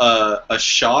do a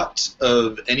shot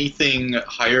of anything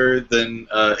higher than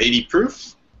 80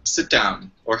 proof, sit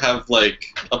down or have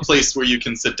like a place where you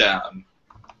can sit down.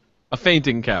 A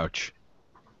fainting couch.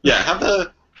 Yeah, have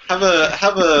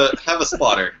a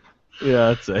spotter. Yeah,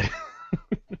 I'd say.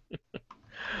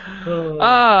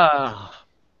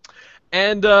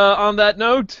 And on that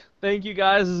note, thank you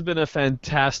guys. This has been a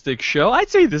fantastic show. I'd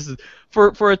say this is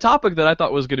for a topic that I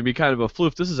thought was going to be kind of a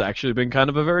floof. This has actually been kind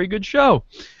of a very good show.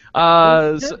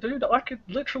 Yeah, dude, I could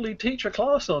literally teach a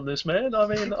class on this, man. I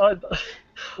mean,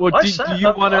 Well, I do sat you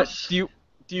up want close. to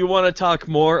do you want to talk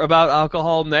more about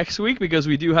alcohol next week, because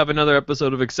we do have another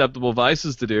episode of Acceptable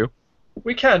Vices to do?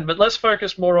 We can, but let's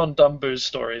focus more on dumb booze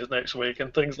stories next week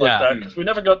and things like Yeah. that, because we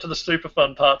never got to the super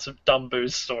fun parts of dumb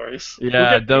booze stories.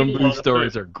 Yeah, dumb Pete booze along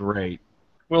stories too. are great.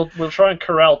 We'll try and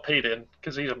corral Pete in,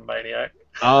 because he's a maniac.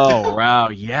 Oh wow,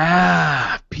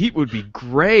 yeah, Pete would be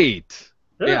great.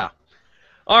 Yeah.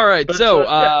 All right, But, so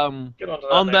Get on to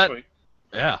that on next that- week.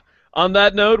 yeah. On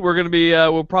that note, we're gonna be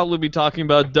we'll probably be talking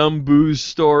about dumb booze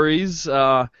stories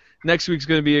Next week's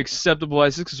going to be Acceptable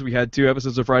Vices because we had 2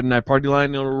 episodes of Friday Night Party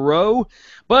Line in a row.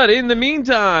 But in the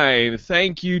meantime,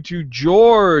 thank you to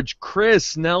George,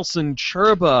 Chris, Nelson,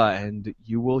 Churba, and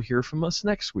you will hear from us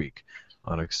next week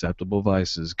on Acceptable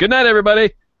Vices. Good night,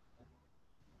 everybody.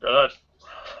 Good.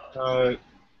 Uh,